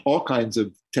developed all kinds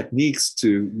of techniques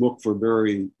to look for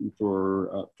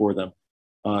them,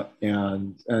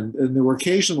 and there were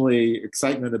occasionally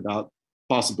excitement about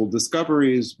possible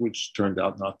discoveries, which turned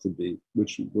out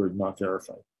which were not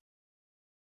verified.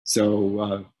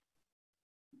 So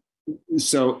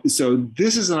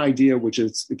this is an idea which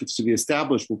is, if it's to be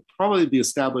established, will probably be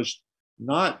established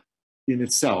not in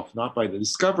itself, not by the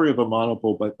discovery of a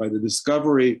monopole, but by the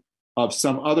discovery of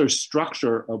some other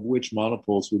structure of which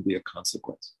monopoles would be a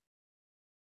consequence.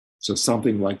 So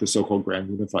something like the so-called grand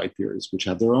unified theories, which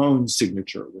have their own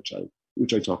signature, which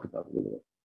I talk about a little bit.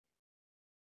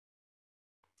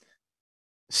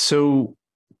 So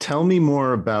tell me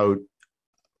more about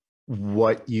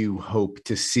what you hope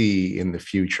to see in the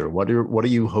future. What are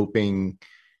you hoping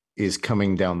is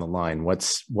coming down the line?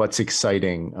 What's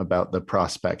exciting about the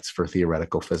prospects for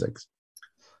theoretical physics?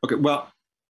 Okay, well,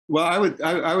 I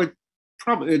would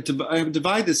probably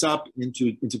divide this up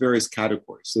into various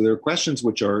categories. So there are questions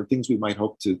which are things we might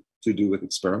hope to do with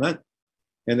experiment,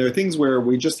 and there are things where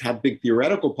we just have big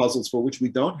theoretical puzzles for which we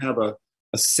don't have a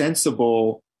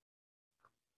sensible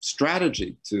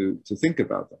strategy to think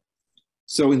about them.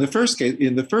 So in the first case,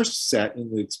 in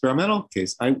the experimental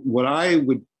case, what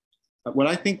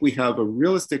I think we have a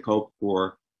realistic hope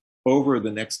for over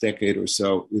the next decade or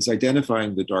so is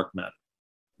identifying the dark matter,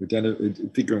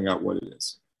 figuring out what it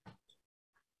is.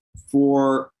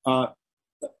 For on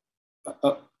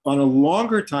a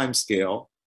longer time scale,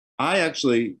 I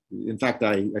actually, in fact,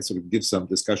 I sort of give some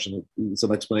discussion,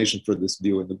 some explanation for this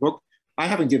view in the book. I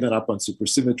haven't given up on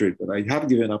supersymmetry, but I have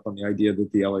given up on the idea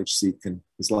that the LHC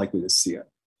is likely to see it.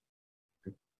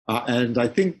 And I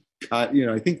think,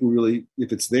 I think really,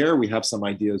 if it's there, we have some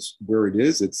ideas where it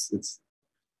is.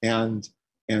 And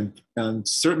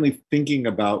certainly thinking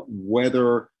about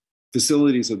whether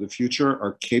facilities of the future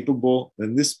are capable,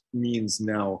 and this means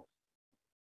now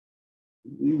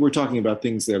we're talking about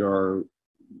things that are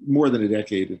more than a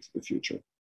decade into the future,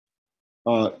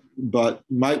 but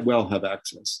might well have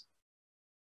access.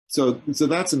 So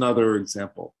that's another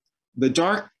example. The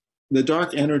dark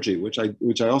energy, which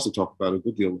I also talk about a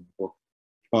good deal in the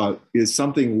book, is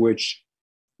something which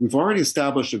we've already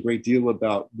established a great deal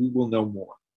about. We will know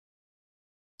more.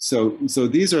 So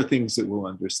these are things that we'll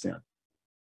understand.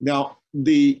 Now,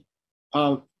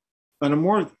 on a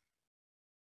more,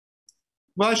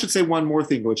 well, I should say one more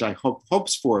thing, which I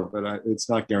hopes for, but it's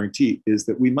not guaranteed, is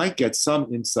that we might get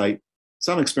some insight,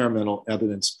 some experimental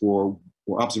evidence or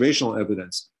observational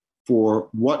evidence for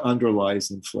what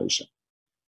underlies inflation.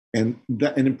 And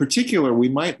in particular, we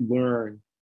might learn,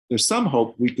 there's some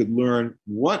hope we could learn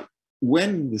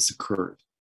when this occurred,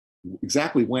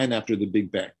 exactly when after the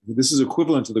Big Bang. This is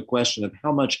equivalent to the question of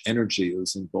how much energy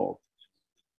is involved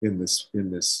in this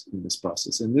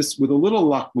process. And this, with a little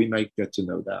luck, we might get to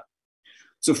know that.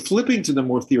 So flipping to the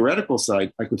more theoretical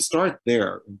side, I could start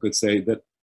there and could say that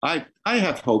I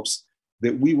have hopes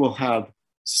that we will have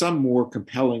some more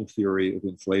compelling theory of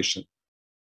inflation.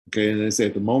 Okay, and I say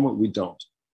at the moment we don't,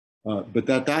 but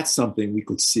that's something we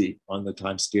could see on the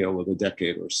time scale of a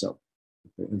decade or so.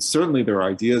 Okay? And certainly there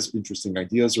are interesting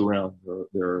ideas around.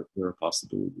 There are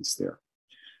possibilities there.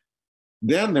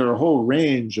 Then there are a whole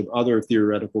range of other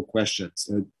theoretical questions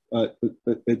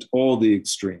at all the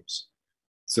extremes.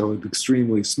 So the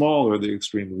extremely small or the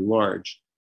extremely large,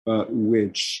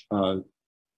 which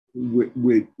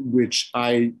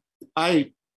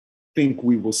I think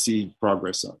we will see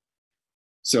progress on.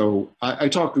 So I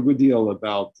talk a good deal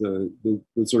about the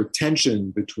sort of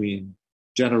tension between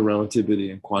general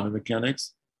relativity and quantum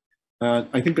mechanics.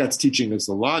 I think that's teaching us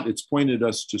a lot. It's pointed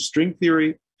us to string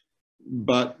theory,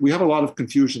 but we have a lot of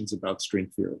confusions about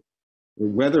string theory.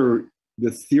 Whether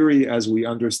the theory as we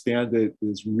understand it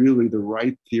is really the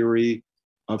right theory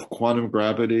of quantum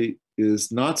gravity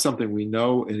is not something we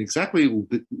know. And exactly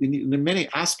in the many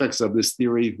aspects of this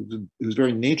theory, whose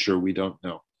very nature we don't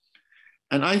know.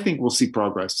 And I think we'll see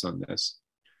progress on this.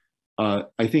 I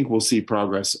think we'll see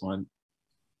progress on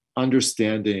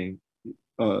understanding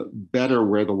better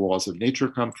where the laws of nature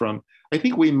come from. I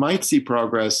think we might see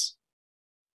progress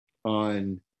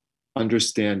on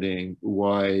understanding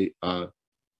why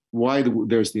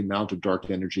there's the amount of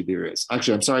dark energy there is.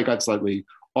 Actually, I'm sorry I got slightly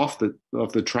off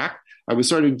the track. I was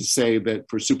starting to say that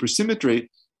for supersymmetry,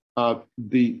 a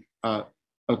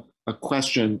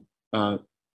question,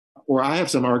 or I have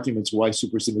some arguments why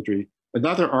supersymmetry,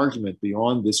 another argument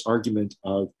beyond this argument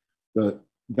of the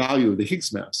value of the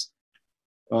Higgs mass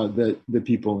that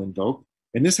people invoke.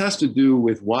 And this has to do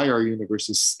with why our universe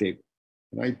is stable.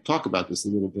 and I talk about this a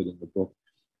little bit in the book,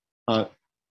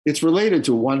 it's related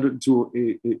to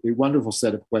a wonderful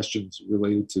set of questions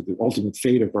related to the ultimate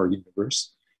fate of our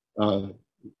universe.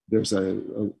 There's a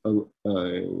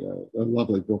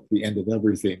lovely book, The End of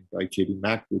Everything, by Katie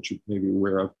Mack, which you may be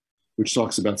aware of, which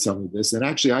talks about some of this. And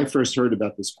actually, I first heard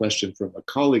about this question from a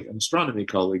colleague, an astronomy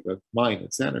colleague of mine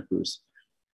at Santa Cruz,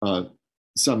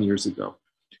 some years ago.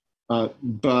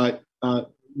 But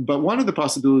one of the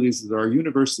possibilities is that our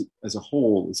universe as a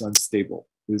whole is unstable,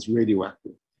 is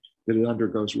radioactive, that it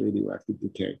undergoes radioactive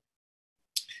decay.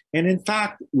 And in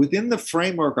fact, within the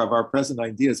framework of our present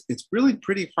ideas, it's really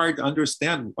pretty hard to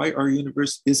understand why our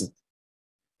universe isn't.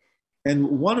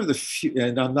 And one of the few,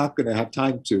 and I'm not going to have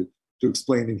time to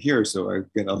explain it here, so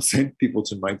I'll send people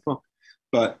to my book.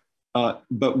 But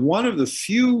one of the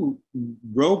few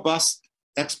robust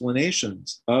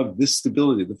explanations of this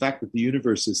stability, the fact that the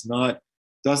universe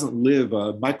doesn't live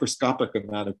a microscopic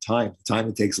amount of time, the time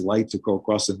it takes light to go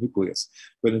across the nucleus,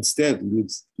 but instead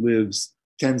lives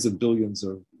tens of billions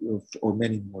or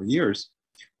many more years.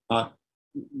 About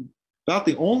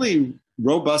the only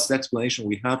robust explanation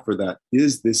we have for that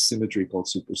is this symmetry called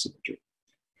supersymmetry.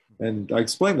 And I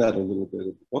explain that a little bit in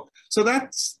the book. So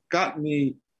that's got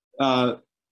me, not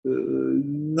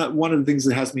one of the things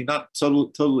that has me not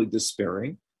totally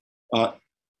despairing.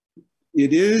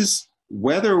 It is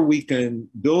whether we can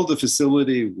build a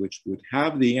facility which would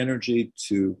have the energy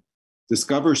to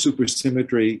discover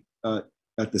supersymmetry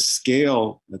at the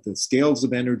scales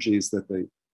of energies that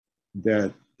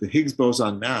the Higgs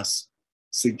boson mass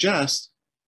suggests.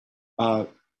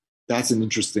 That's an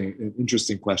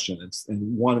interesting question,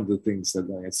 and one of the things that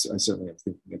I certainly am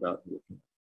thinking about.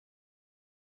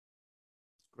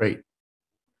 Great.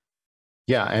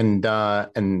 Yeah,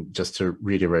 and just to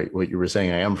reiterate what you were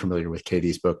saying, I am familiar with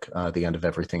Katie's book, The End of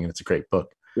Everything, and it's a great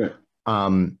book. Yeah.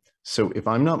 So if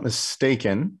I'm not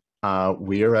mistaken,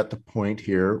 we are at the point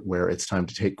here where it's time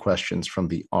to take questions from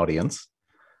the audience.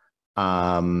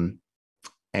 And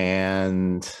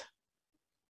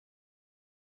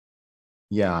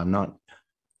yeah,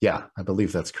 I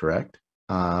believe that's correct.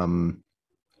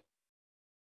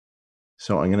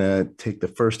 So I'm going to take the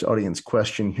first audience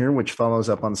question here, which follows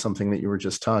up on something that you were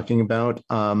just talking about.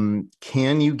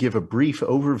 Can you give a brief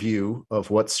overview of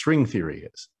what string theory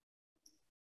is?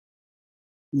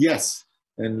 Yes,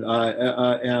 and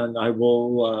I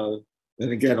will,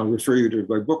 and again, I'll refer you to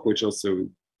my book, which also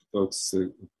devotes a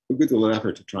good deal of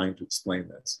effort to trying to explain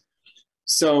this.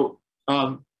 So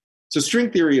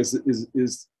string theory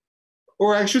is,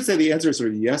 or I should say the answer is sort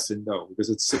of yes and no,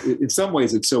 because it's in some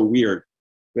ways it's so weird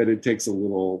that it takes a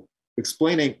little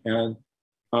explaining, and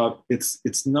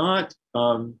it's not,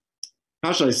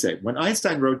 how shall I say, when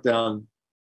Einstein wrote down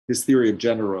his theory of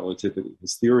general relativity,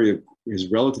 his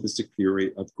relativistic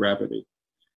theory of gravity,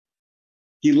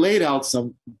 he laid out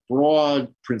some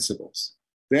broad principles.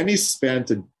 Then he spent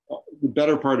the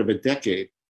better part of a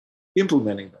decade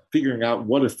implementing them, figuring out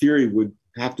what a theory would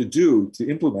have to do to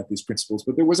implement these principles,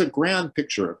 but there was a grand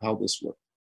picture of how this worked.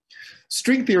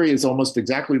 String theory is almost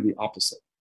exactly the opposite.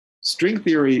 String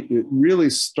theory, it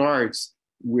really starts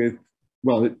with,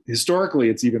 well, historically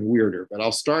it's even weirder, but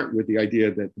I'll start with the idea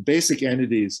that the basic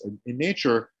entities in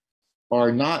nature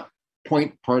are not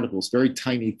point particles, very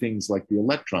tiny things like the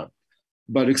electron,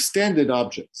 but extended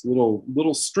objects,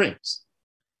 little strings.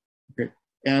 Okay?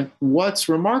 And what's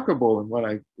remarkable, and what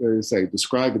I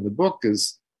describe in the book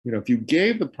is, if you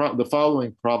gave the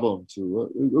following problem to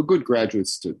a good graduate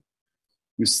student,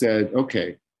 you said,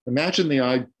 okay, imagine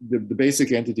the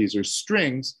basic entities are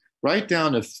strings, write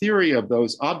down a theory of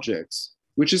those objects,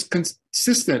 which is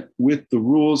consistent with the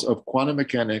rules of quantum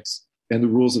mechanics and the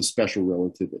rules of special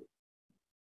relativity.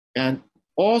 And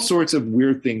all sorts of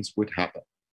weird things would happen.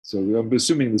 So I'm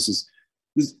assuming this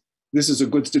is a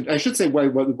good student. I should say, one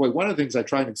of the things I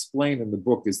try and explain in the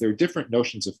book is there are different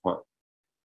notions of hard.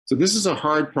 So this is a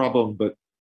hard problem, but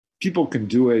people can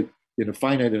do it in a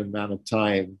finite amount of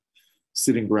time,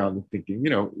 sitting around and thinking,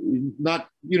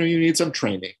 you need some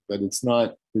training, but it's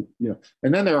not,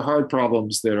 and then there are hard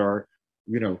problems that are,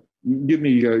 give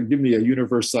me a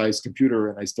universe-sized computer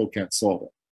and I still can't solve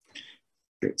it.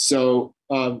 Okay, so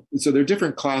there are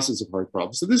different classes of hard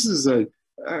problems. So this is a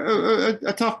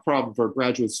tough problem for a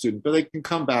graduate student, but they can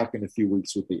come back in a few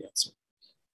weeks with the answer.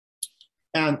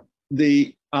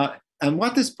 And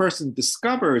what this person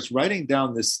discovers, writing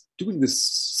down doing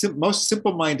this most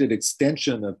simple-minded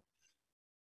extension of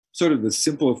sort of the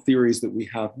simple theories that we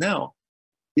have now,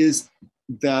 is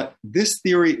that this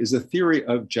theory is a theory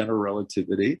of general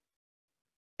relativity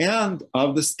and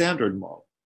of the Standard Model.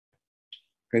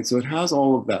 Okay, so it has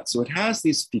all of that. So it has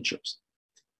these features.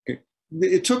 Okay,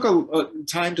 it took a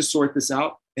time to sort this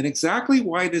out, and exactly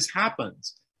why this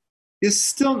happens is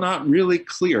still not really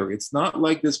clear. It's not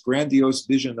like this grandiose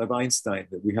vision of Einstein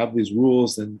that we have these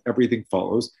rules and everything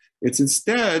follows. It's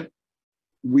instead,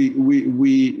 we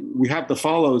have the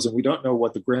follows and we don't know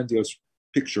what the grandiose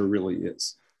picture really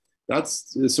is.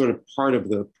 That's sort of part of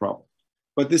the problem.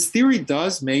 But this theory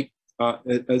does make, not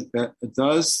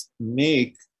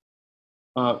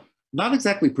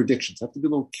exactly predictions, I have to be a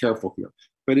little careful here,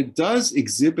 but it does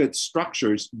exhibit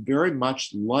structures very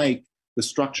much like the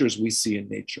structures we see in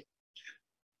nature.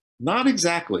 Not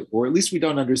exactly, or at least we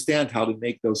don't understand how to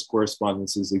make those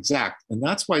correspondences exact. And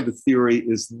that's why the theory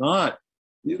is not,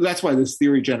 that's why this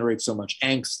theory generates so much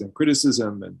angst and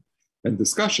criticism and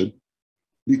discussion,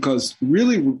 because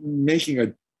really making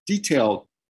a detailed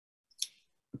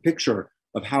picture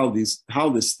of how this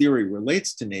theory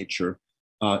relates to nature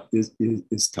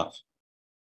is tough.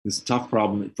 It's a tough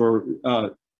problem for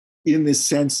in this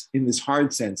sense, in this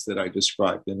hard sense that I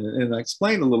described. And I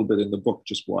explain a little bit in the book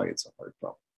just why it's a hard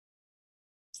problem,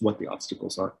 what the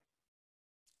obstacles are.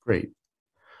 Great.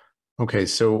 Okay,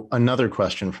 so another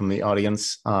question from the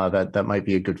audience that might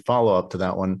be a good follow-up to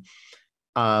that one.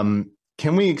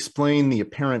 Can we explain the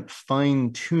apparent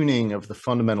fine-tuning of the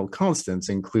fundamental constants,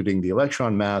 including the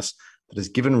electron mass, that has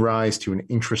given rise to an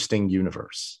interesting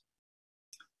universe?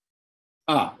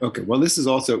 Okay. Well, this is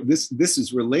also, this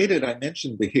is related. I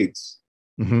mentioned the Higgs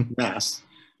mass,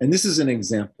 and this is an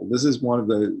example. This is one of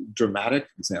the dramatic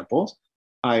examples.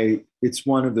 It's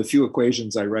one of the few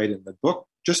equations I write in the book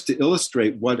just to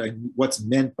illustrate what's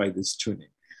meant by this tuning.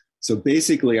 So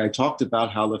basically, I talked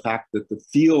about how the fact that the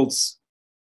fields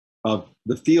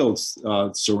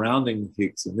surrounding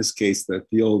Higgs, in this case, the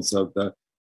fields of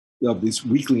these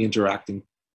weakly interacting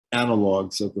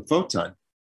analogs of the photon,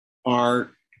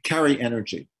 carry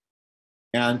energy.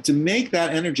 And to make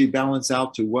that energy balance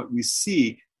out to what we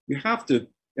see, you have to,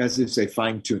 as they say,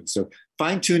 fine tune. So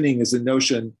fine tuning is a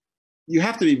notion, you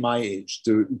have to be my age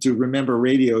to remember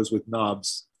radios with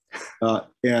knobs,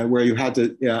 and where you had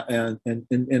to,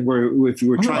 and where if you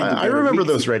were trying to, I remember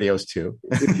those radios too.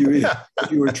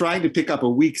 if you were trying to pick up a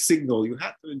weak signal, you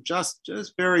had to adjust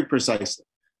just very precisely.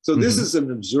 So this is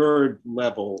an absurd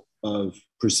level of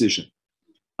precision.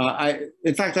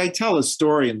 In fact, I tell a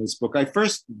story in this book. I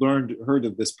first heard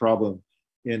of this problem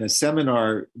in a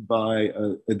seminar by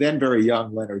a then very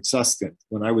young Leonard Susskind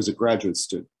when I was a graduate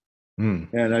student.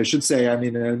 And I should say, I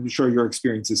mean, I'm sure your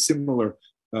experience is similar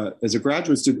as a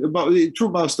graduate student, through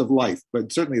most of life,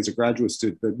 but certainly as a graduate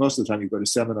student, but most of the time you go to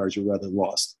seminars, you're rather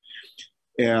lost.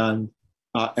 And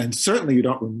certainly you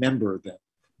don't remember them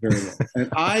very well. And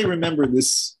I remember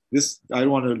this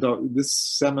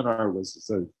seminar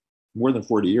was more than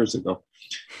 40 years ago.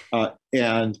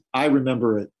 And I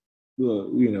remember it,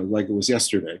 like it was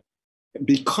yesterday,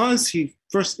 because he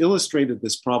first illustrated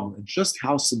this problem and just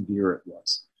how severe it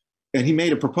was. And he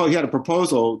had a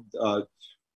proposal,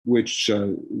 which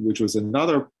was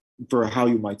another for how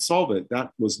you might solve it.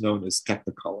 That was known as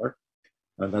Technicolor.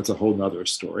 And that's a whole nother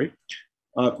story.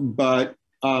 But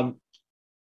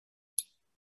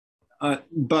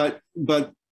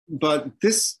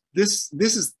this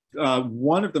is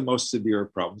one of the most severe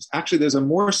problems. Actually, there's a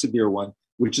more severe one,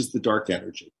 which is the dark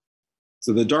energy.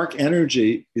 So the dark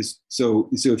energy is, so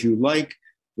if you like,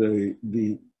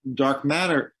 the dark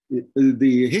matter,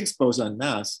 the Higgs boson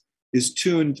mass is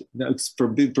tuned,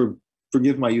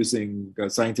 forgive my using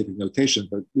scientific notation,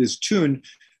 but is tuned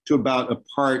to about a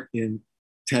part in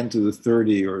 10 to the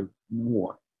 30 or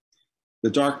more. The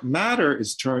dark matter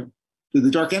is the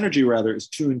dark energy rather is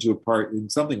tuned to a part in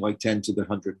something like 10 to the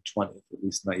 120th, at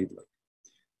least naively.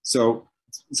 So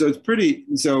it's pretty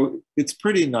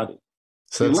nutty.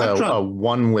 So it's a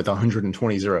 1 with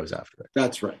 120 zeros after it.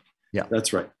 That's right. Yeah,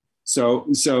 that's right. So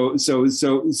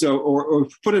or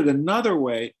put it another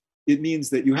way, it means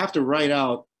that you have to write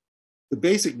out the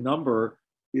basic number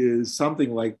is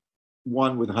something like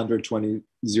 1 with 120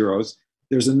 zeros.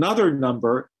 There's another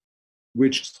number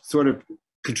which sort of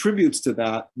contributes to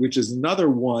that, which is another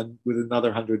 1 with another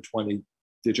 120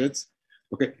 digits.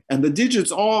 Okay, and the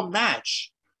digits all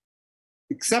match,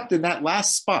 except in that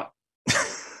last spot.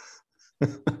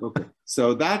 Okay,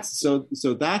 so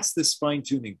that's this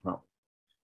fine-tuning problem.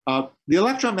 The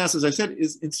electron mass, as I said,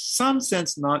 is in some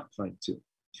sense not fine-tuned.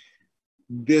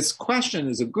 This question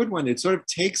is a good one. It sort of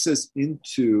takes us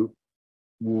into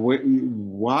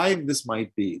why this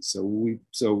might be. So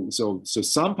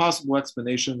some possible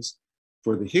explanations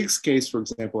for the Higgs case, for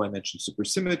example, I mentioned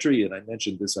supersymmetry, and I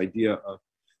mentioned this idea of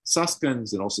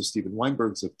Suskind's and also Steven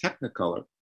Weinberg's of Technicolor.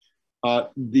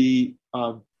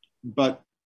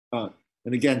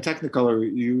 And again, Technicolor,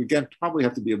 you again probably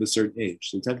have to be of a certain age.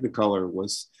 So Technicolor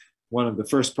was one of the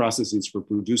first processes for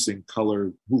producing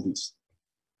color movies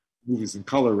in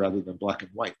color rather than black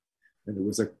and white. And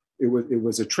it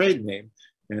was a trade name.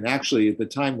 And actually, at the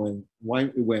time when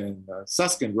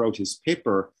Susskind wrote his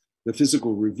paper, the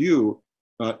Physical Review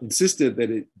insisted that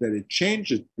it change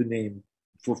the name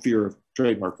for fear of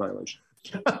trademark violation.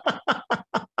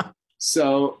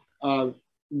 So,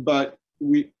 but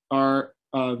we are,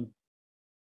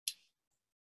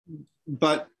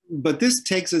 but this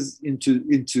takes us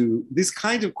into these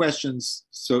kind of questions.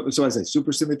 So as I say,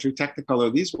 supersymmetry,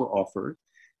 Technicolor, these were offered,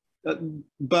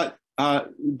 but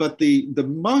the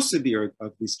most severe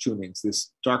of these tunings,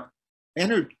 this dark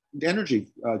energy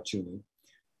tuning,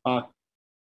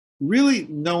 really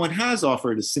no one has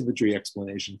offered a symmetry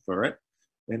explanation for it.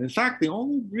 And in fact, the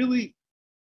only really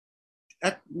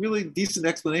decent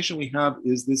explanation we have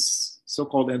is this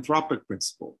so-called anthropic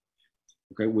principle,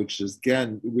 okay, which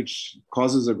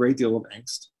causes a great deal of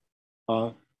angst,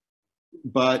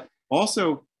 but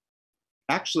also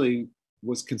actually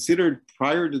was considered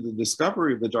prior to the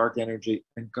discovery of the dark energy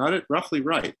and got it roughly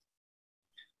right.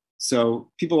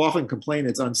 So people often complain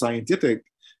it's unscientific,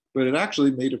 but it actually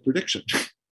made a prediction.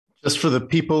 Just for the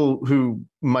people who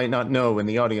might not know in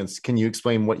the audience, can you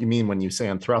explain what you mean when you say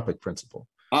anthropic principle?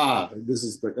 This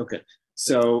is okay.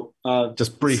 So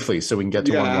just briefly, so we can get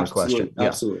to one more question. Yeah.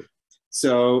 Absolutely.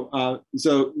 So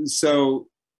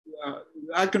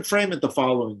I can frame it the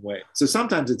following way. So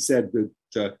sometimes it's said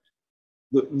that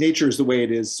nature is the way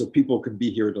it is, so people can be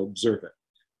here to observe it.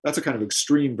 That's a kind of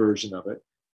extreme version of it.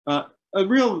 A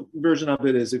real version of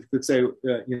it is if you could say,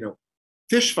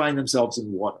 fish find themselves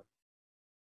in water.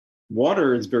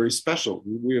 Water is very special.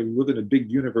 We live in a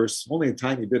big universe. Only a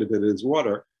tiny bit of it is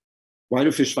water. Why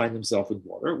do fish find themselves in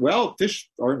water? Well, fish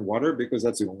are in water because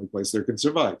that's the only place they can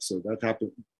survive. So that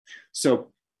happened.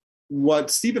 So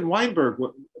what Steven Weinberg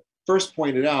first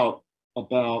pointed out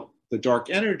about the dark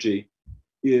energy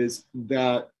is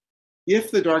that if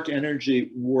the dark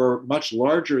energy were much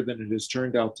larger than it has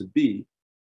turned out to be,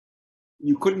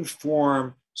 you couldn't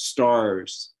form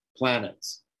stars,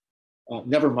 planets,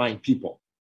 never mind people.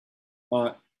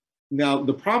 Now,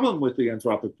 the problem with the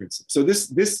anthropic principle, so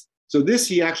this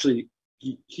he actually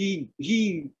in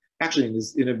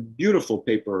a beautiful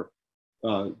paper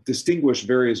distinguished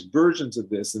various versions of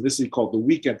this, and this he called the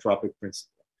weak anthropic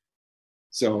principle.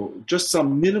 So just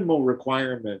some minimal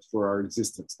requirement for our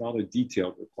existence, not a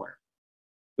detailed requirement.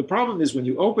 The problem is when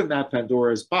you open that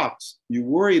Pandora's box, you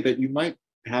worry that you might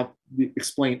have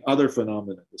explain other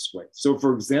phenomena this way. So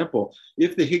for example,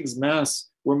 if the Higgs mass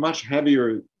were much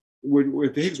heavier,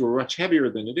 if the Higgs were much heavier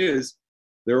than it is,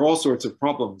 there are all sorts of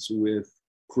problems with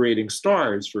creating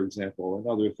stars, for example, and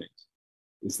other things.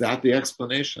 Is that the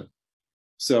explanation?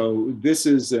 So this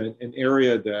is an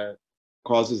area that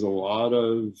causes a lot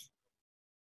of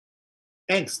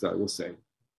angst, I will say,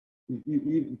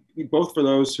 both for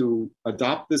those who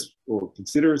adopt this or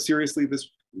consider seriously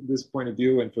this point of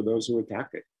view and for those who attack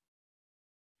it.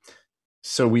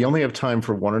 So we only have time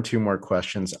for one or two more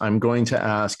questions. I'm going to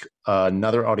ask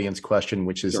another audience question,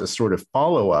 which is a sort of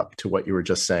follow-up to what you were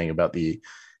just saying about the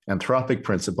anthropic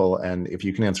principle. And if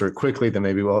you can answer it quickly, then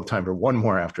maybe we'll have time for one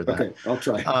more after that. Okay, I'll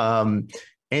try.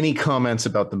 Any comments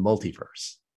about the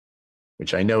multiverse,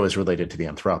 which I know is related to the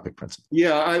anthropic principle?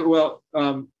 Yeah,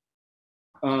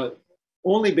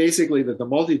 only basically that the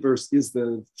multiverse is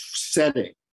the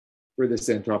setting for this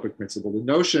anthropic principle. The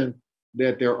notion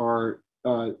that there are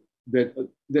that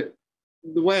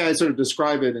the way I sort of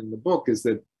describe it in the book is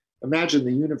that imagine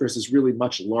the universe is really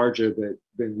much larger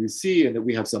than we see, and that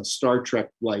we have some Star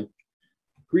Trek-like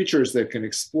creatures that can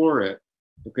explore it.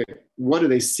 Okay, what do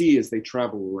they see as they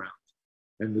travel around?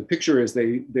 And the picture is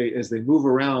as they move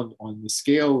around on the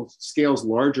scales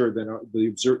larger than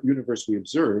the universe we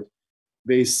observe,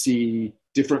 they see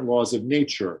different laws of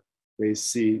nature. They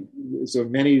see, so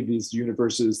many of these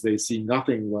universes, they see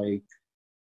nothing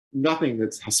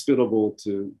that's hospitable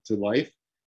to life.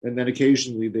 And then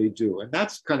occasionally they do. And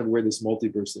that's kind of where this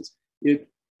multiverse is. It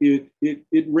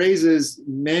raises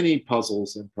many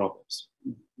puzzles and problems,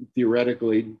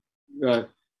 theoretically,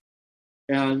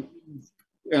 and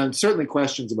certainly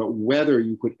questions about whether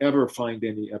you could ever find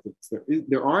any evidence.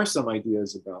 There are some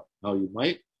ideas about how you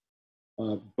might,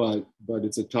 but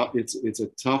it's a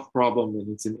tough problem, and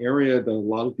it's an area that a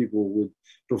lot of people would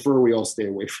prefer we all stay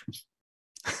away from.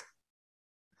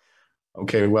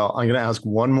 Okay, well, I'm going to ask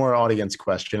one more audience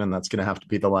question, and that's going to have to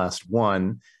be the last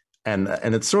one, and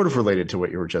it's sort of related to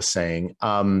what you were just saying.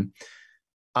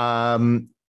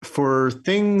 For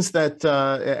things that,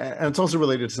 and it's also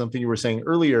related to something you were saying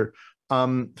earlier.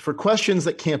 For questions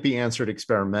that can't be answered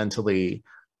experimentally,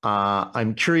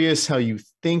 I'm curious how you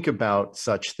think about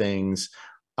such things,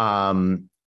 from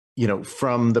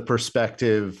the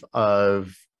perspective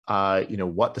of,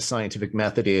 what the scientific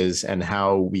method is and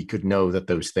how we could know that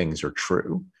those things are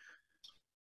true.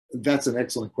 That's an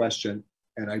excellent question.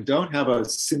 And I don't have a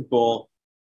simple,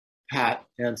 pat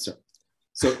answer.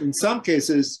 So in some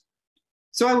cases,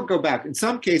 I would go back. In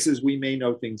some cases, we may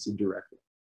know things indirectly.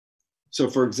 So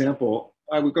for example,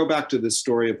 I would go back to the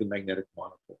story of the magnetic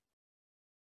monopole.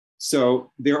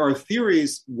 So there are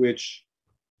theories which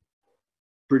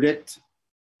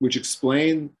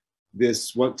explain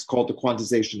this, what's called the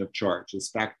quantization of charge,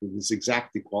 this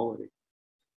exact equality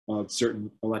of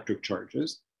certain electric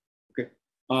charges. Okay,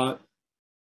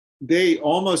 they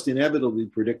almost inevitably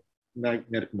predict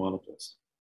magnetic monopoles.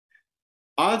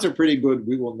 Odds are pretty good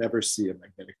we will never see a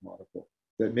magnetic monopole.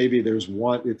 That maybe there's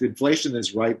one, if inflation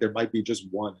is right, there might be just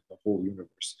one in the whole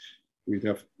universe. We'd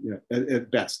have,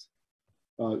 at best.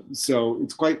 So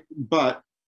it's quite, but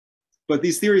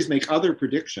these theories make other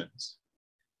predictions,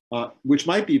 which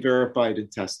might be verified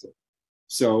and tested.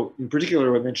 So in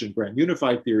particular, I mentioned grand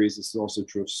unified theories. This is also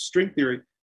true of string theory.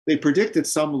 They predict at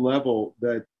some level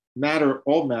that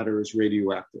all matter is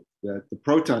radioactive, that the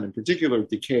proton in particular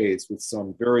decays with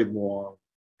some very long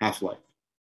half-life.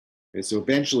 Okay, so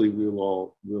eventually we'll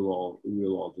all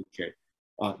decay.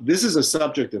 This is a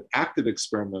subject of active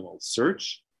experimental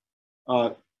search.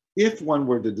 If one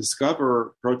were to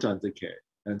discover proton decay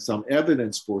and some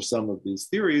evidence for some of these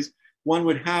theories, one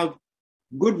would have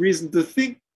good reason to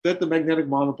think that the magnetic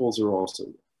monopoles are also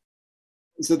real.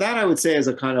 So that I would say is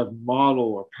a kind of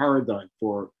model or paradigm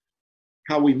for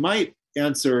how we might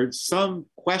answer some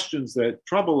questions that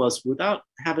trouble us without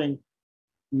having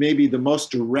maybe the most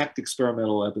direct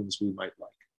experimental evidence we might like.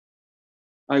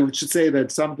 I should say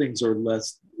that some things are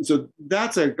less, so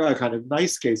that's a kind of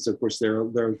nice case. Of course,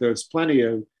 there's plenty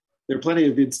of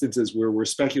instances where we're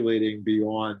speculating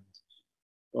beyond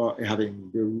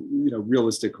having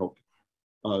realistic hope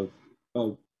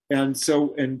and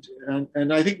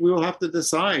I think we will have to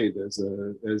decide as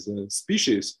a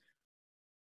species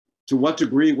to what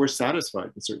degree we're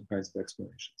satisfied with certain kinds of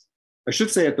explanations. I should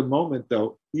say at the moment,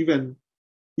 though, even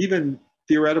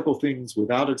theoretical things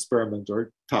without experiment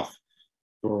are tough.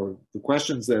 For the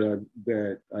questions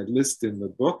that I list in the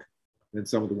book, and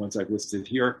some of the ones I've listed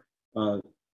here,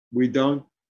 we don't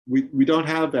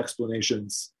have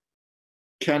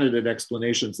candidate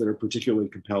explanations that are particularly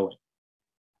compelling,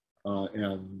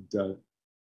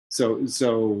 so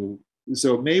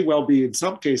it may well be in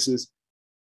some cases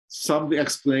some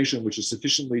explanation which is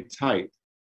sufficiently tight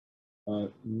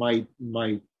might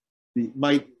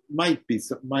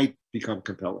become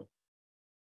compelling.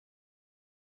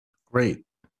 Great.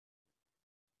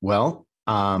 Well,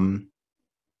 I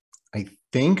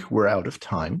think we're out of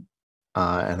time,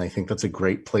 and I think that's a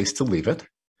great place to leave it.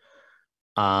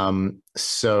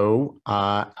 So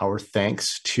our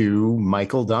thanks to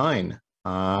Michael Dine,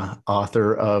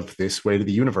 author of This Way to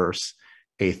the Universe,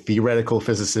 a theoretical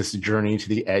physicist's journey to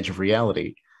the edge of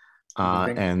reality.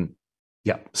 And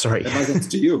yeah, sorry. And my thanks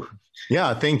to you.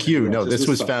 Yeah, thank you. No, this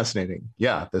was fascinating.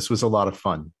 Yeah, this was a lot of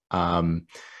fun.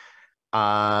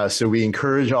 So we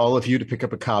encourage all of you to pick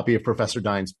up a copy of Professor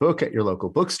Dine's book at your local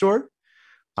bookstore.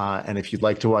 And if you'd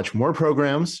like to watch more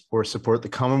programs or support the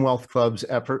Commonwealth Club's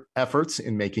efforts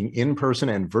in making in-person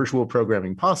and virtual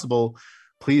programming possible,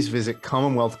 please visit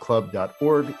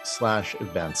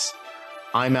commonwealthclub.org/events.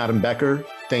 I'm Adam Becker.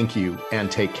 Thank you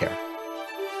and take care.